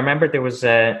switchover. I remember there was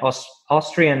an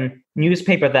Austrian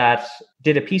newspaper that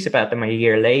did a piece about them a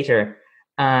year later,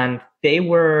 and they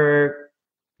were,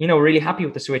 really happy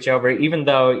with the switchover, even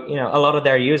though, a lot of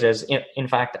their users, in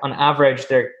fact, on average,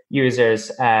 their users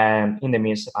in the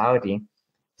municipality,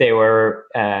 they were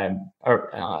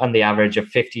on the average of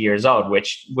 50 years old,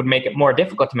 which would make it more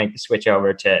difficult to make the switch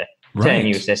over to a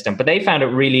new system. But they found it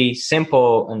really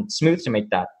simple and smooth to make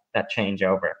that change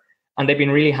over. And they've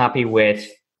been really happy with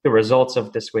the results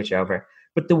of the switchover.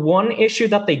 But the one issue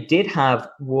that they did have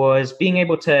was being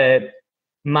able to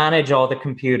manage all the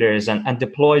computers and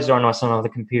deploy Zorin OS on all the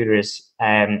computers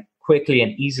quickly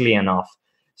and easily enough.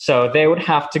 So they would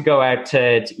have to go out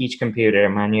to each computer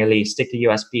manually, stick the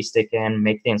USB stick in,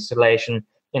 make the installation,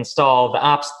 install the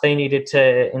apps they needed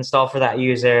to install for that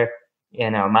user,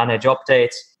 manage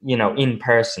updates, in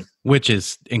person. Which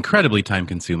is incredibly time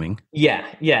consuming.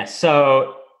 Yeah.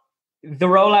 So the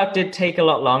rollout did take a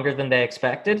lot longer than they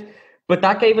expected, but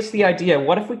that gave us the idea.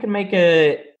 What if we could make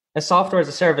a software as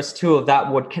a service tool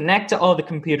that would connect to all the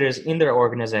computers in their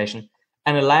organization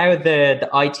and allow the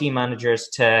IT managers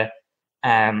to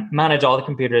manage all the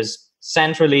computers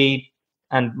centrally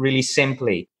and really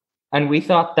simply. And we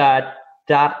thought that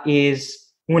is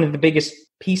one of the biggest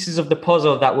pieces of the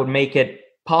puzzle that would make it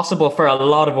possible for a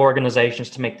lot of organizations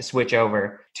to make the switch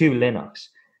over to Linux.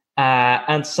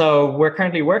 And so we're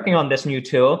currently working on this new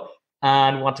tool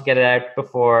and want to get it out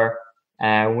before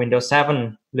Windows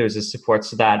 7 loses support,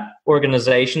 so that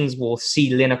organizations will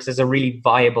see Linux as a really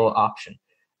viable option.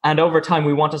 And over time,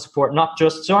 we want to support not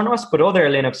just Zorin OS, but other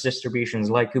Linux distributions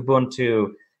like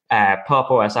Ubuntu,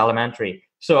 Pop! OS Elementary.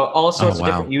 So all sorts of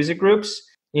different user groups,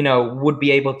 would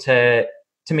be able to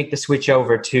make the switch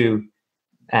over to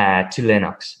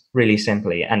Linux really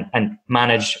simply and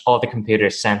manage all the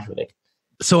computers centrally.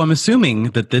 So I'm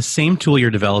assuming that this same tool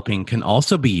you're developing can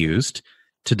also be used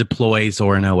to deploy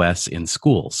Zorin OS in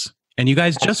schools. And you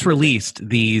guys just released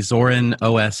the Zorin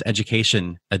OS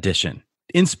Education Edition.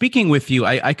 In speaking with you,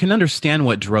 I can understand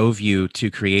what drove you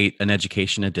to create an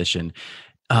education edition.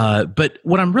 But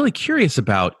what I'm really curious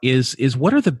about is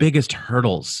what are the biggest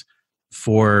hurdles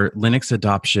for Linux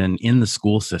adoption in the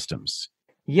school systems?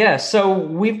 Yeah, so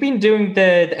we've been doing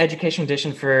the education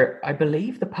edition for, I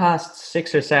believe, the past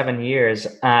 6 or 7 years.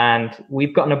 And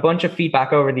we've gotten a bunch of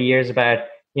feedback over the years about,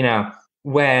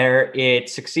 where it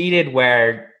succeeded,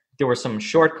 where there were some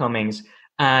shortcomings.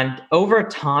 And over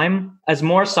time, as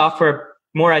more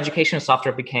educational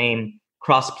software became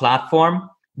cross-platform,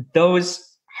 those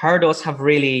hurdles have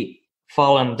really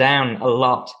fallen down a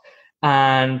lot.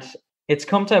 And it's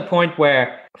come to a point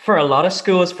where for a lot of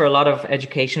schools, for a lot of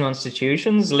educational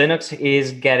institutions, Linux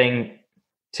is getting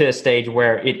to a stage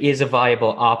where it is a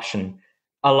viable option.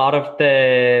 A lot of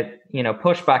the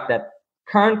pushback that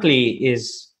currently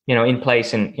is in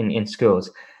place in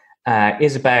schools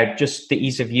is about just the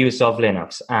ease of use of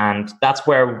Linux. And that's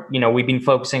where we've been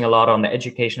focusing a lot on the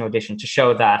educational edition to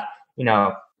show that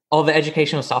all the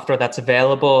educational software that's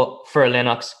available for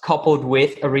Linux coupled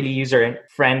with a really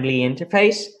user-friendly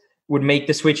interface would make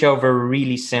the switch over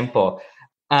really simple.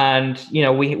 And,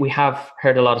 we have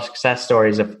heard a lot of success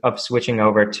stories of switching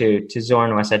over to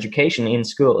Zorin OS Education in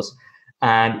schools.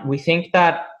 And we think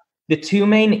that the two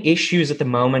main issues at the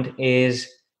moment is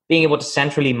being able to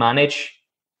centrally manage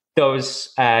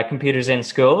those computers in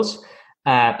schools,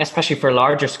 especially for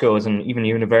larger schools and even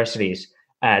universities.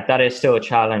 That is still a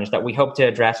challenge that we hope to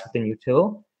address with the new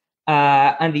tool.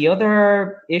 And the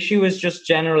other issue is just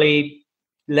generally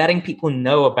letting people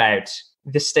know about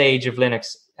the stage of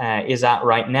Linux is at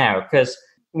right now. Because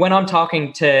when I'm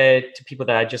talking to people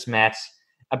that I just met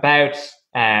about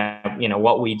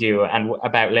what we do and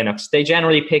about Linux, they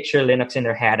generally picture Linux in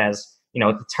their head as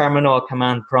the terminal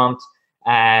command prompt,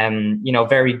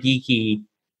 very geeky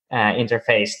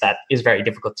interface that is very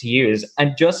difficult to use.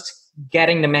 And just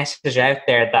getting the message out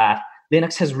there that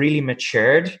Linux has really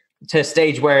matured to a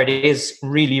stage where it is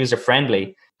really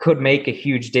user-friendly could make a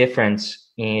huge difference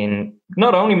in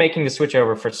not only making the switch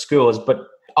over for schools, but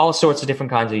all sorts of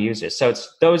different kinds of users. So it's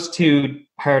those two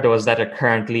hurdles that are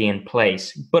currently in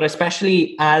place. But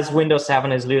especially as Windows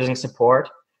 7 is losing support,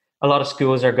 a lot of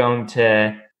schools are going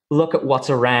to look at what's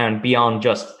around beyond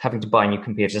just having to buy new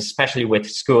computers, especially with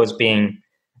schools being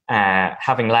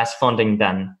having less funding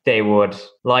than they would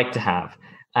like to have.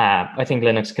 I think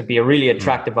Linux could be a really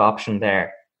attractive option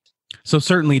there. So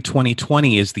certainly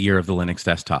 2020 is the year of the Linux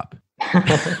desktop.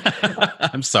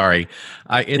 I'm sorry.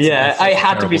 I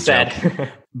had to be said.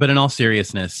 But in all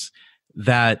seriousness,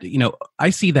 that, I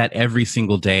see that every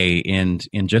single day in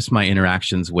just my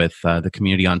interactions with the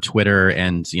community on Twitter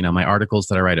and, my articles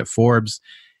that I write at Forbes,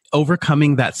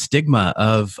 overcoming that stigma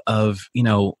of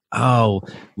oh,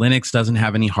 Linux doesn't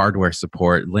have any hardware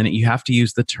support. You have to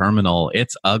use the terminal.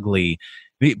 It's ugly.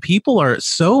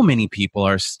 So many people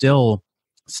are still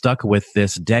stuck with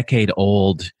this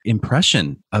decade-old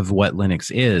impression of what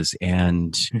Linux is,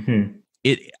 and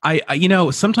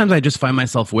sometimes I just find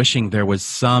myself wishing there was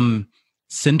some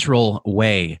central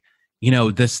way,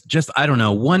 this just, I don't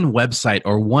know, one website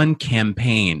or one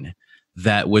campaign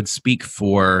that would speak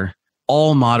for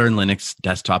all modern Linux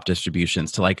desktop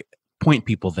distributions to like point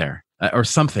people there or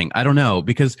something. I don't know,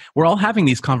 because we're all having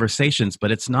these conversations,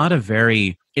 but it's not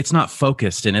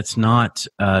focused, and it's not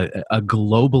a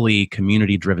globally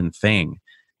community-driven thing.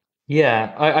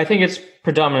 Yeah, I think it's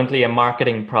predominantly a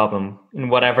marketing problem in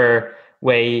whatever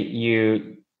way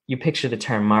you picture the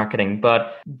term marketing.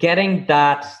 But getting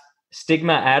that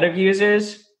stigma out of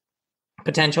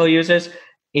potential users,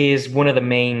 is one of the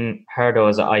main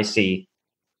hurdles I see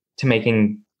to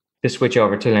making the switch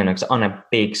over to Linux on a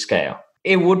big scale.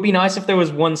 It would be nice if there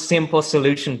was one simple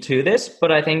solution to this,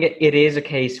 but I think it is a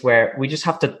case where we just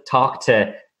have to talk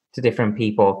to different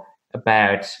people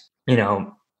about,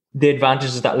 the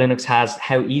advantages that Linux has,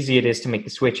 how easy it is to make the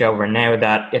switch over now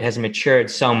that it has matured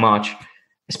so much,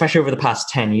 especially over the past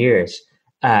 10 years.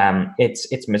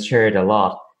 It's matured a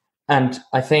lot. And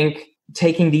I think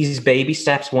taking these baby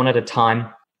steps one at a time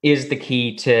is the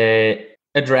key to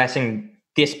addressing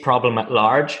this problem at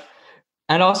large,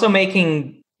 and also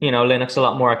making Linux a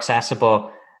lot more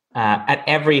accessible at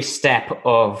every step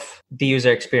of the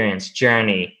user experience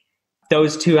journey.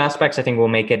 Those two aspects, I think, will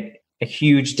make it a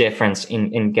huge difference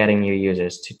in getting new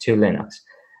users to Linux.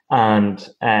 And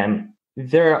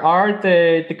there are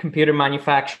the computer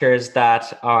manufacturers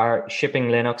that are shipping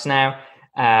Linux now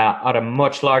at a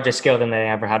much larger scale than they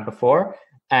ever had before.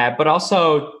 But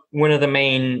also, one of the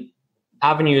main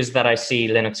avenues that I see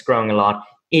Linux growing a lot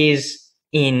is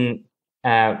in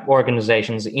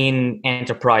organizations, in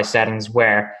enterprise settings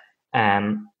where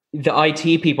the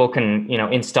IT people can,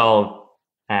 install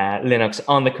Linux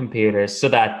on the computers so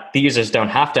that the users don't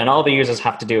have to, and all the users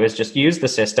have to do is just use the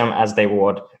system as they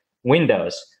would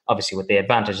Windows, obviously with the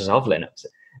advantages of Linux.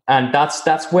 And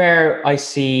that's where I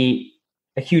see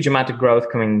a huge amount of growth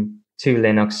coming to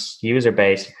Linux user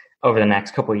base over the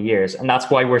next couple of years. And that's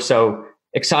why we're so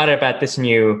excited about this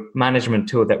new management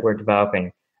tool that we're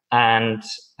developing. And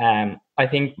I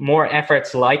think more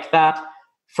efforts like that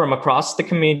from across the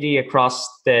community, across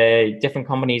the different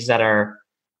companies that are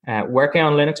working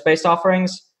on Linux-based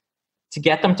offerings, to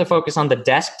get them to focus on the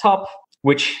desktop,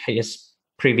 which has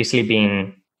previously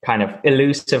been kind of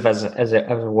elusive as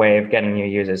a way of getting new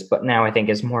users, but now I think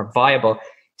is more viable.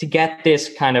 To get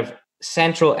this kind of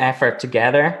central effort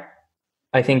together,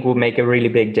 I think will make a really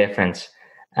big difference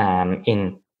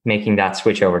in making that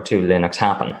switch over to Linux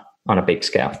happen on a big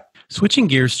scale. Switching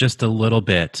gears just a little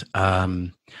bit,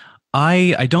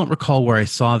 I don't recall where I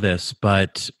saw this,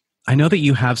 but I know that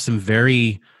you have some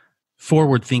very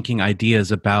forward-thinking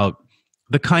ideas about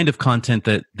the kind of content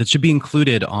that should be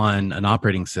included on an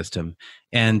operating system.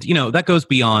 And, that goes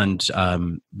beyond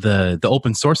the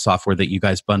open source software that you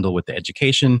guys bundle with the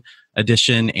education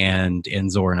edition and in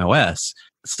Zorin OS.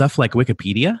 Stuff like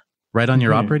Wikipedia right on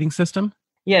your operating system?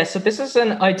 Yeah, so this is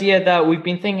an idea that we've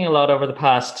been thinking a lot over the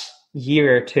past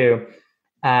year or two,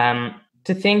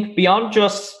 to think beyond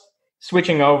just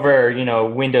switching over,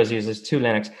 Windows users to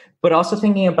Linux, but also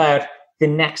thinking about the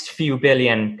next few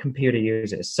billion computer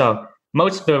users. So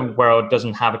most of the world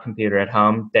doesn't have a computer at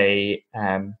home. They're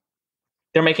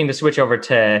making the switch over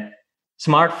to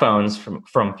smartphones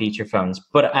from feature phones,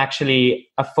 but actually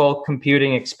a full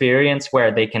computing experience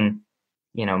where they can,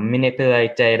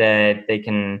 manipulate data, they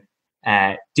can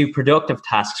do productive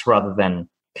tasks rather than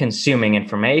consuming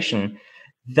information.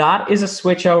 That is a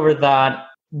switch over that,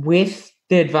 with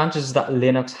the advantages that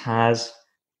Linux has,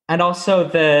 and also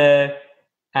the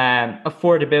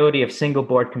affordability of single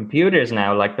board computers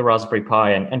now, like the Raspberry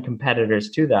Pi and competitors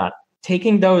to that,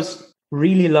 taking those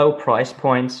really low price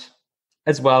points,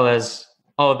 as well as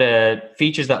all the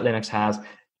features that Linux has,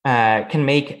 can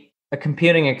make a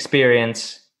computing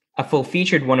experience, a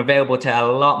full-featured one, available to a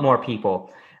lot more people.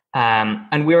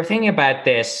 And we were thinking about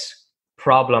this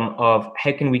problem of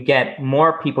how can we get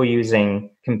more people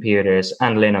using computers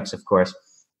and Linux, of course,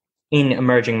 in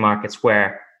emerging markets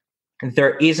where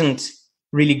there isn't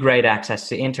really great access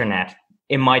to internet.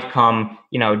 It might come,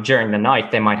 during the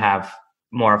night. They might have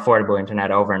more affordable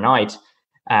internet overnight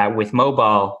with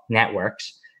mobile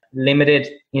networks. Limited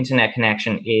internet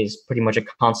connection is pretty much a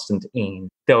constant in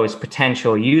those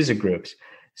potential user groups.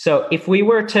 So if we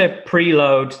were to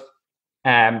preload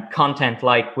content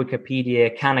like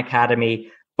Wikipedia, Khan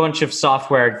Academy, bunch of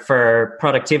software for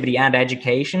productivity and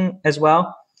education as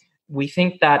well, we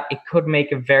think that it could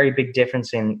make a very big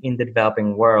difference in the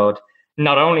developing world.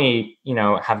 Not only,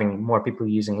 having more people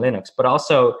using Linux, but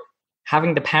also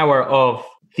having the power of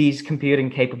these computing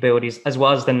capabilities, as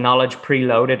well as the knowledge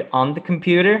preloaded on the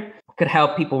computer, could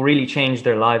help people really change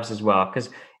their lives as well. Because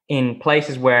in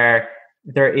places where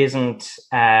there isn't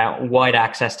wide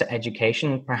access to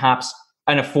education, perhaps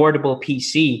an affordable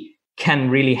PC can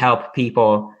really help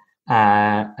people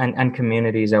and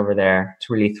communities over there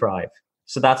to really thrive.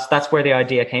 So that's where the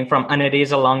idea came from. And it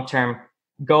is a long-term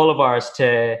goal of ours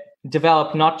to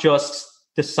develop not just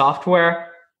the software,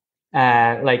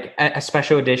 like a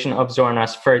special edition of Zorin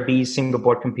OS for these single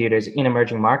board computers in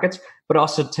emerging markets, but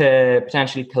also to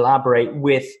potentially collaborate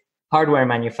with hardware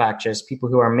manufacturers, people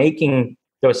who are making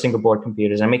those single board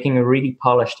computers and making a really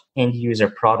polished end user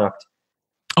product.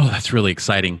 Oh, that's really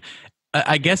exciting.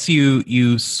 I guess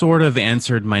you sort of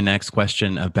answered my next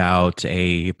question about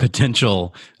a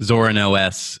potential Zorin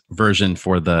OS version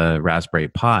for the Raspberry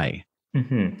Pi.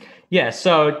 Mm-hmm. Yeah,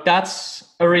 so that's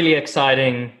a really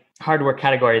exciting hardware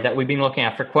category that we've been looking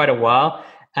at for quite a while.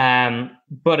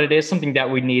 But it is something that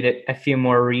we need a few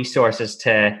more resources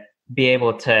to be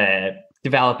able to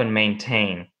develop and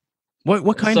maintain.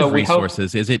 What kind of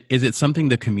resources? Is it something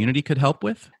the community could help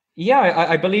with? Yeah,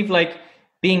 I believe like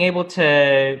being able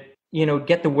to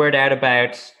get the word out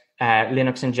about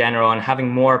Linux in general and having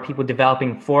more people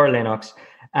developing for Linux,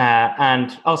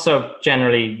 and also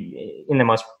generally in the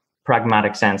most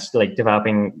pragmatic sense, like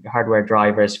developing hardware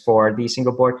drivers for these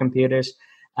single board computers,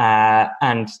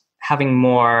 and having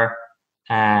more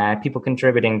people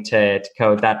contributing to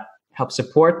code that help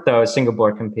support those single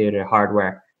board computer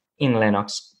hardware in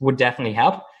Linux would definitely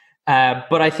help.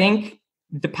 But I think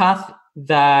the path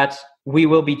that we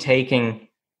will be taking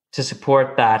to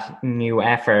support that new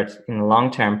effort in the long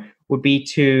term would be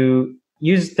to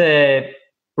use the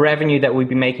revenue that we'd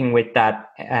be making with that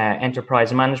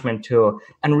enterprise management tool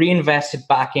and reinvest it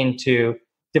back into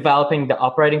developing the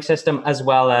operating system, as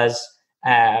well as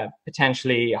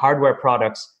potentially hardware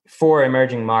products for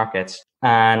emerging markets.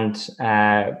 And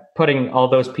putting all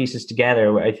those pieces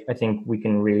together, I think we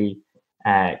can really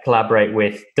collaborate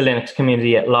with the Linux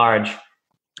community at large.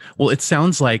 Well, it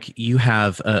sounds like you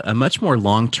have a much more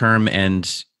long-term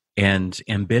and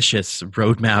ambitious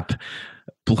roadmap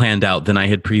planned out than I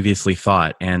had previously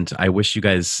thought, and I wish you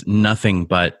guys nothing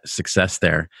but success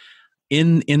there.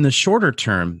 In the shorter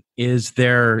term, is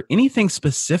there anything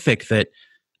specific that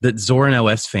Zorin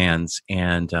OS fans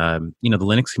and the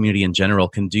Linux community in general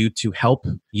can do to help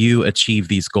you achieve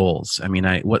these goals? I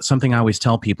mean, something I always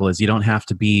tell people is you don't have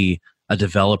to be a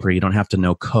developer, you don't have to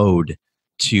know code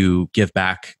to give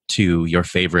back to your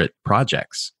favorite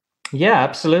projects. Yeah,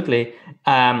 absolutely.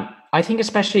 I think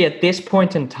especially at this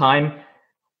point in time,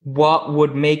 what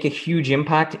would make a huge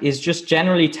impact is just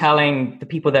generally telling the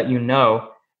people that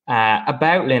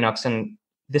about Linux and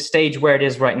the stage where it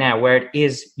is right now, where it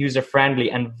is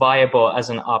user-friendly and viable as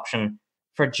an option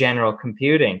for general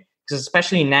computing. Because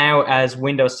especially now as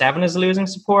Windows 7 is losing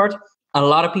support, a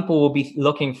lot of people will be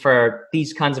looking for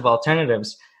these kinds of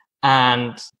alternatives.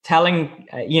 And telling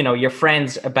your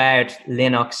friends about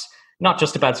Linux, not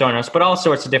just about Zorin OS, but all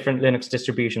sorts of different Linux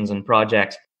distributions and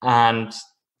projects, and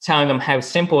telling them how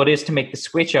simple it is to make the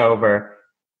switch over,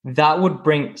 that would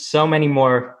bring so many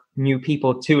more new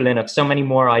people to Linux, so many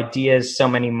more ideas, so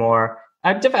many more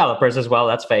developers as well,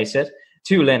 let's face it,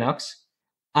 to Linux,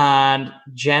 and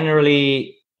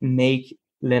generally make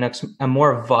Linux a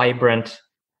more vibrant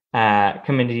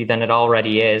community than it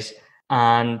already is,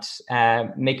 and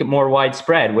make it more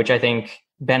widespread, which I think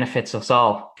benefits us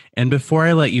all. And before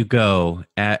I let you go,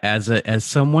 as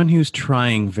someone who's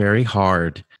trying very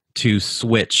hard to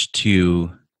switch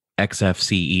to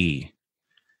XFCE,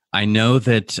 I know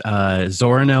that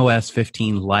Zorin OS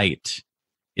 15 Lite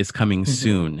is coming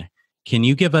soon. Can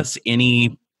you give us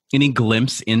any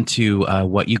glimpse into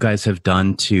what you guys have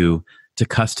done to to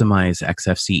customize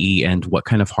XFCE and what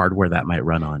kind of hardware that might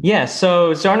run on? Yeah,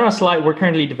 so Zorin OS Lite, we're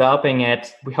currently developing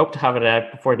it. We hope to have it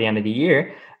out before the end of the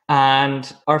year.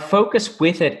 And our focus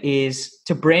with it is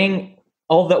to bring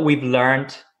all that we've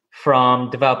learned from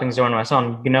developing Zorin OS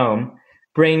on GNOME,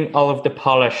 bring all of the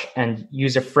polish and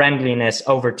user friendliness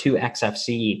over to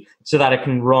XFCE so that it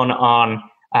can run on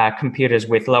computers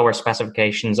with lower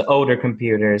specifications, older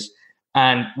computers.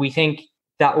 And we think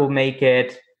that will make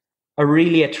it a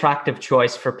really attractive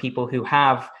choice for people who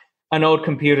have an old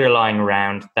computer lying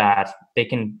around that they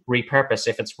can repurpose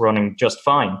if it's running just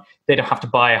fine. They don't have to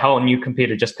buy a whole new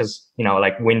computer just because,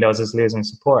 like Windows is losing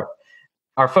support.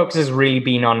 Our focus has really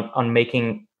been on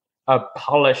making a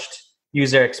polished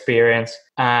user experience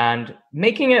and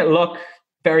making it look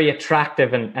very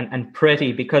attractive and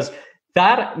pretty, because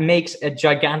that makes a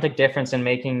gigantic difference in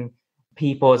making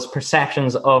people's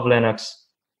perceptions of Linux,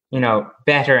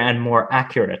 better and more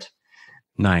accurate.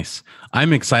 Nice.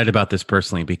 I'm excited about this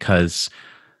personally because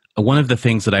one of the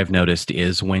things that I've noticed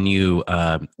is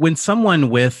when someone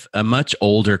with a much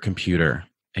older computer,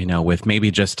 with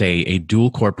maybe just a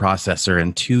dual core processor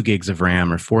and 2 gigs of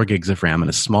RAM or 4 gigs of RAM and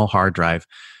a small hard drive,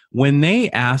 when they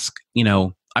ask,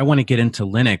 I want to get into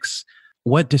Linux,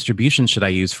 what distribution should I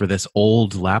use for this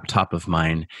old laptop of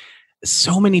mine?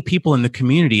 So many people in the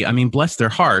community, bless their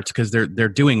hearts because they're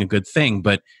doing a good thing,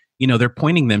 but they're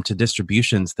pointing them to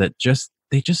distributions that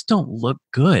they just don't look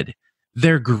good.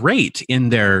 They're great in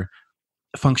their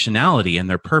functionality and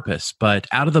their purpose, but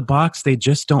out of the box, they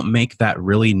just don't make that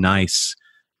really nice,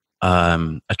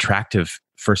 attractive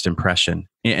first impression.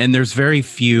 And there's very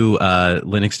few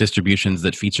Linux distributions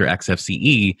that feature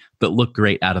XFCE that look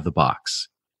great out of the box.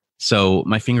 So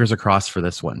my fingers are crossed for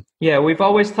this one. Yeah, we've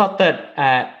always thought that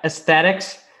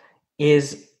aesthetics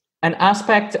is an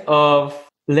aspect of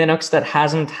Linux that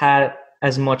hasn't had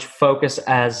as much focus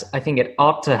as I think it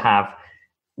ought to have.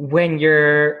 When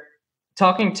you're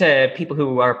talking to people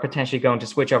who are potentially going to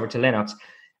switch over to Linux,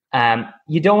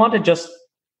 you don't want to just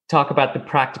talk about the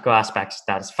practical aspects,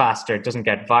 that it's faster, it doesn't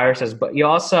get viruses, but you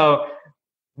also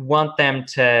want them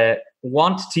to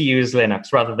want to use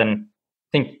Linux rather than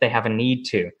think they have a need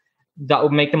to. That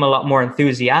would make them a lot more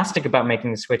enthusiastic about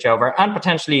making the switch over and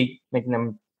potentially making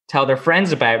them tell their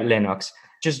friends about Linux,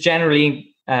 just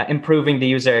generally improving the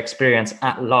user experience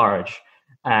at large.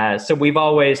 So we've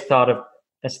always thought of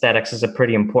aesthetics as a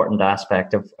pretty important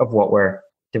aspect of what we're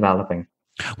developing.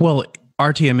 Well,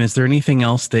 Artyom, is there anything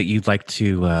else that you'd like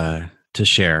to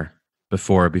share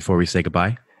before we say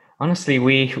goodbye? Honestly,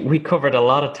 we covered a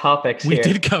lot of topics here. We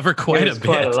did cover quite a bit.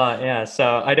 Quite a lot, yeah.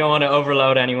 So I don't want to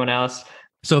overload anyone else.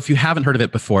 So if you haven't heard of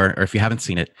it before, or if you haven't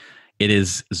seen it, it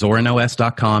is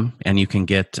ZorinOS.com, and you can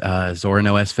get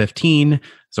Zorin OS 15,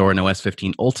 Zorin OS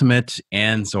 15 Ultimate,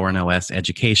 and Zorin OS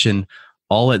Education,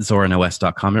 all at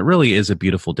ZorinOS.com. It really is a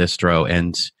beautiful distro,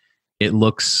 and it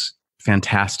looks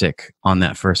fantastic on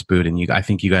that first boot. And I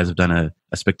think you guys have done a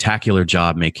spectacular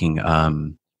job making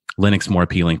Linux more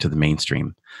appealing to the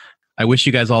mainstream. I wish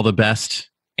you guys all the best,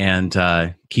 and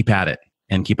keep at it,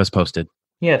 and keep us posted.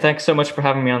 Yeah, thanks so much for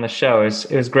having me on the show.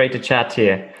 It was great to chat to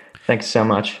you. Thanks so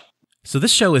much. So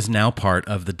this show is now part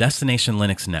of the Destination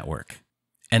Linux network.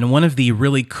 And one of the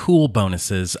really cool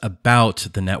bonuses about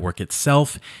the network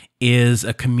itself is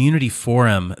a community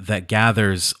forum that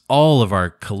gathers all of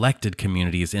our collected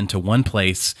communities into one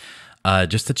place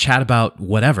just to chat about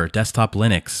whatever, desktop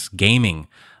Linux, gaming.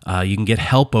 You can get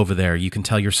help over there. You can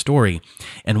tell your story.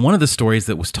 And one of the stories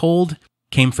that was told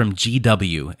came from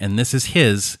GW, and this is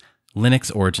his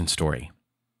Linux origin story.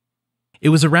 It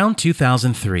was around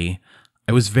 2003.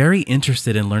 I was very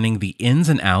interested in learning the ins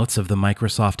and outs of the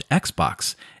Microsoft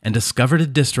Xbox and discovered a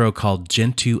distro called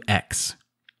Gentoo X.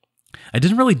 I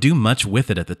didn't really do much with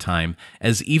it at the time,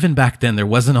 as even back then there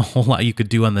wasn't a whole lot you could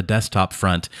do on the desktop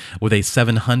front with a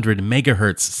 700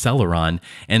 megahertz Celeron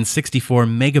and 64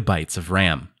 megabytes of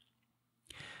RAM.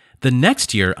 The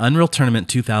next year, Unreal Tournament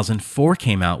 2004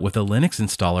 came out with a Linux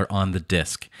installer on the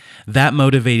disk. That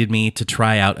motivated me to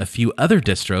try out a few other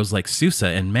distros like SUSE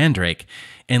and Mandrake,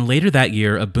 and later that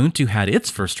year, Ubuntu had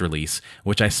its first release,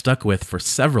 which I stuck with for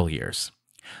several years.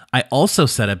 I also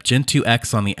set up Gentoo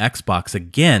X on the Xbox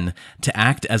again to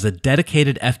act as a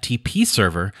dedicated FTP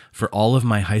server for all of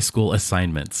my high school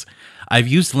assignments. I've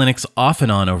used Linux off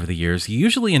and on over the years,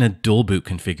 usually in a dual boot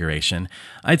configuration.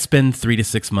 I'd spend 3 to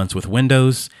 6 months with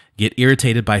Windows, get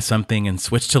irritated by something and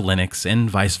switch to Linux, and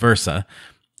vice versa.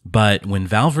 But when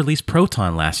Valve released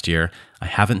Proton last year, I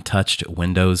haven't touched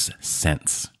Windows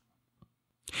since.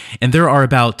 And there are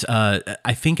about,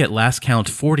 I think at last count,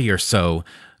 40 or so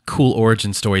cool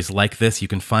origin stories like this. You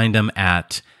can find them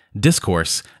at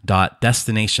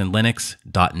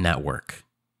discourse.destinationlinux.network.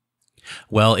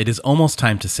 Well, it is almost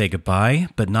time to say goodbye,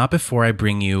 but not before I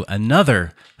bring you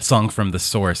another song from the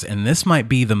source. And this might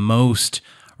be the most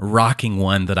rocking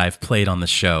one that I've played on the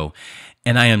show.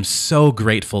 And I am so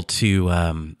grateful to,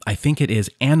 I think it is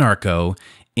Anarcho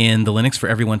in the Linux for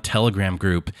Everyone Telegram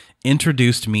group,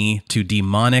 introduced me to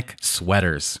Demonic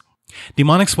Sweaters.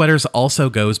 Demonic Sweaters also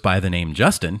goes by the name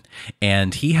Justin,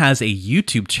 and he has a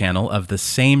YouTube channel of the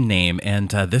same name. And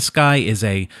this guy is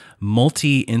a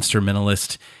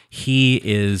multi-instrumentalist. He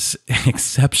is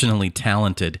exceptionally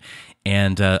talented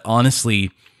and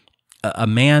honestly, a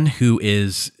man who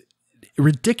is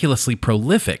ridiculously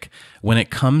prolific when it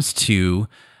comes to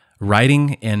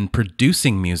writing and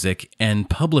producing music and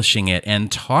publishing it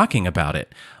and talking about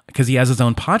it, because he has his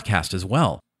own podcast as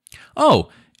well. Oh,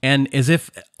 and as if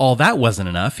all that wasn't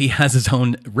enough, he has his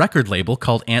own record label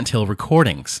called Anthill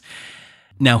Recordings.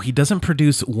 Now, he doesn't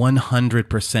produce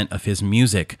 100% of his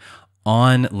music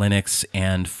on Linux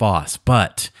and FOSS,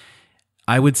 but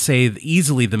I would say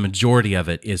easily the majority of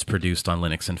it is produced on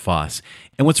Linux and FOSS.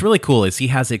 And what's really cool is he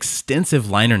has extensive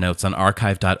liner notes on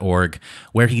archive.org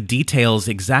where he details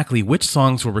exactly which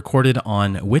songs were recorded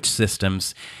on which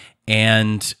systems.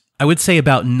 And I would say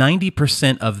about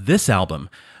 90% of this album,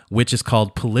 which is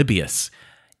called Polybius,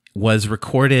 was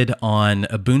recorded on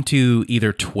Ubuntu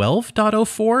either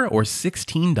 12.04 or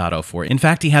 16.04. In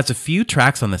fact, he has a few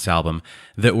tracks on this album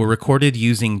that were recorded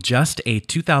using just a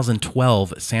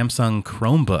 2012 Samsung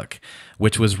Chromebook,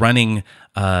 which was running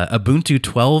Ubuntu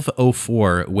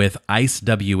 12.04 with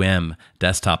IceWM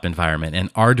desktop environment and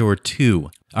Ardour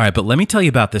 2. All right, but let me tell you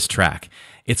about this track.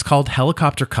 It's called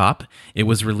Helicopter Cop. It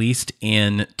was released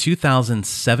in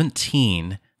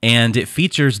 2017, and it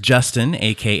features Justin,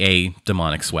 aka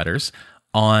Demonic Sweaters,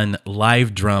 on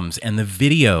live drums. And the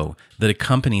video that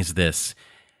accompanies this,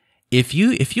 if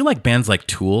you like bands like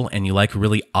Tool and you like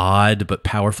really odd but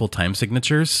powerful time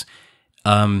signatures,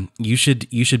 you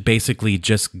should basically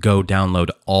just go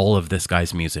download all of this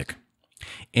guy's music.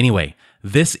 Anyway,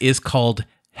 this is called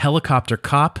Helicopter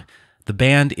Cop. The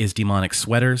band is Demonic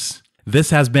Sweaters.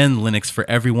 This has been Linux for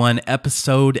Everyone,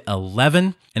 episode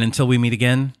 11. And until we meet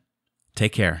again,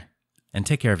 take care, and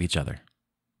take care of each other.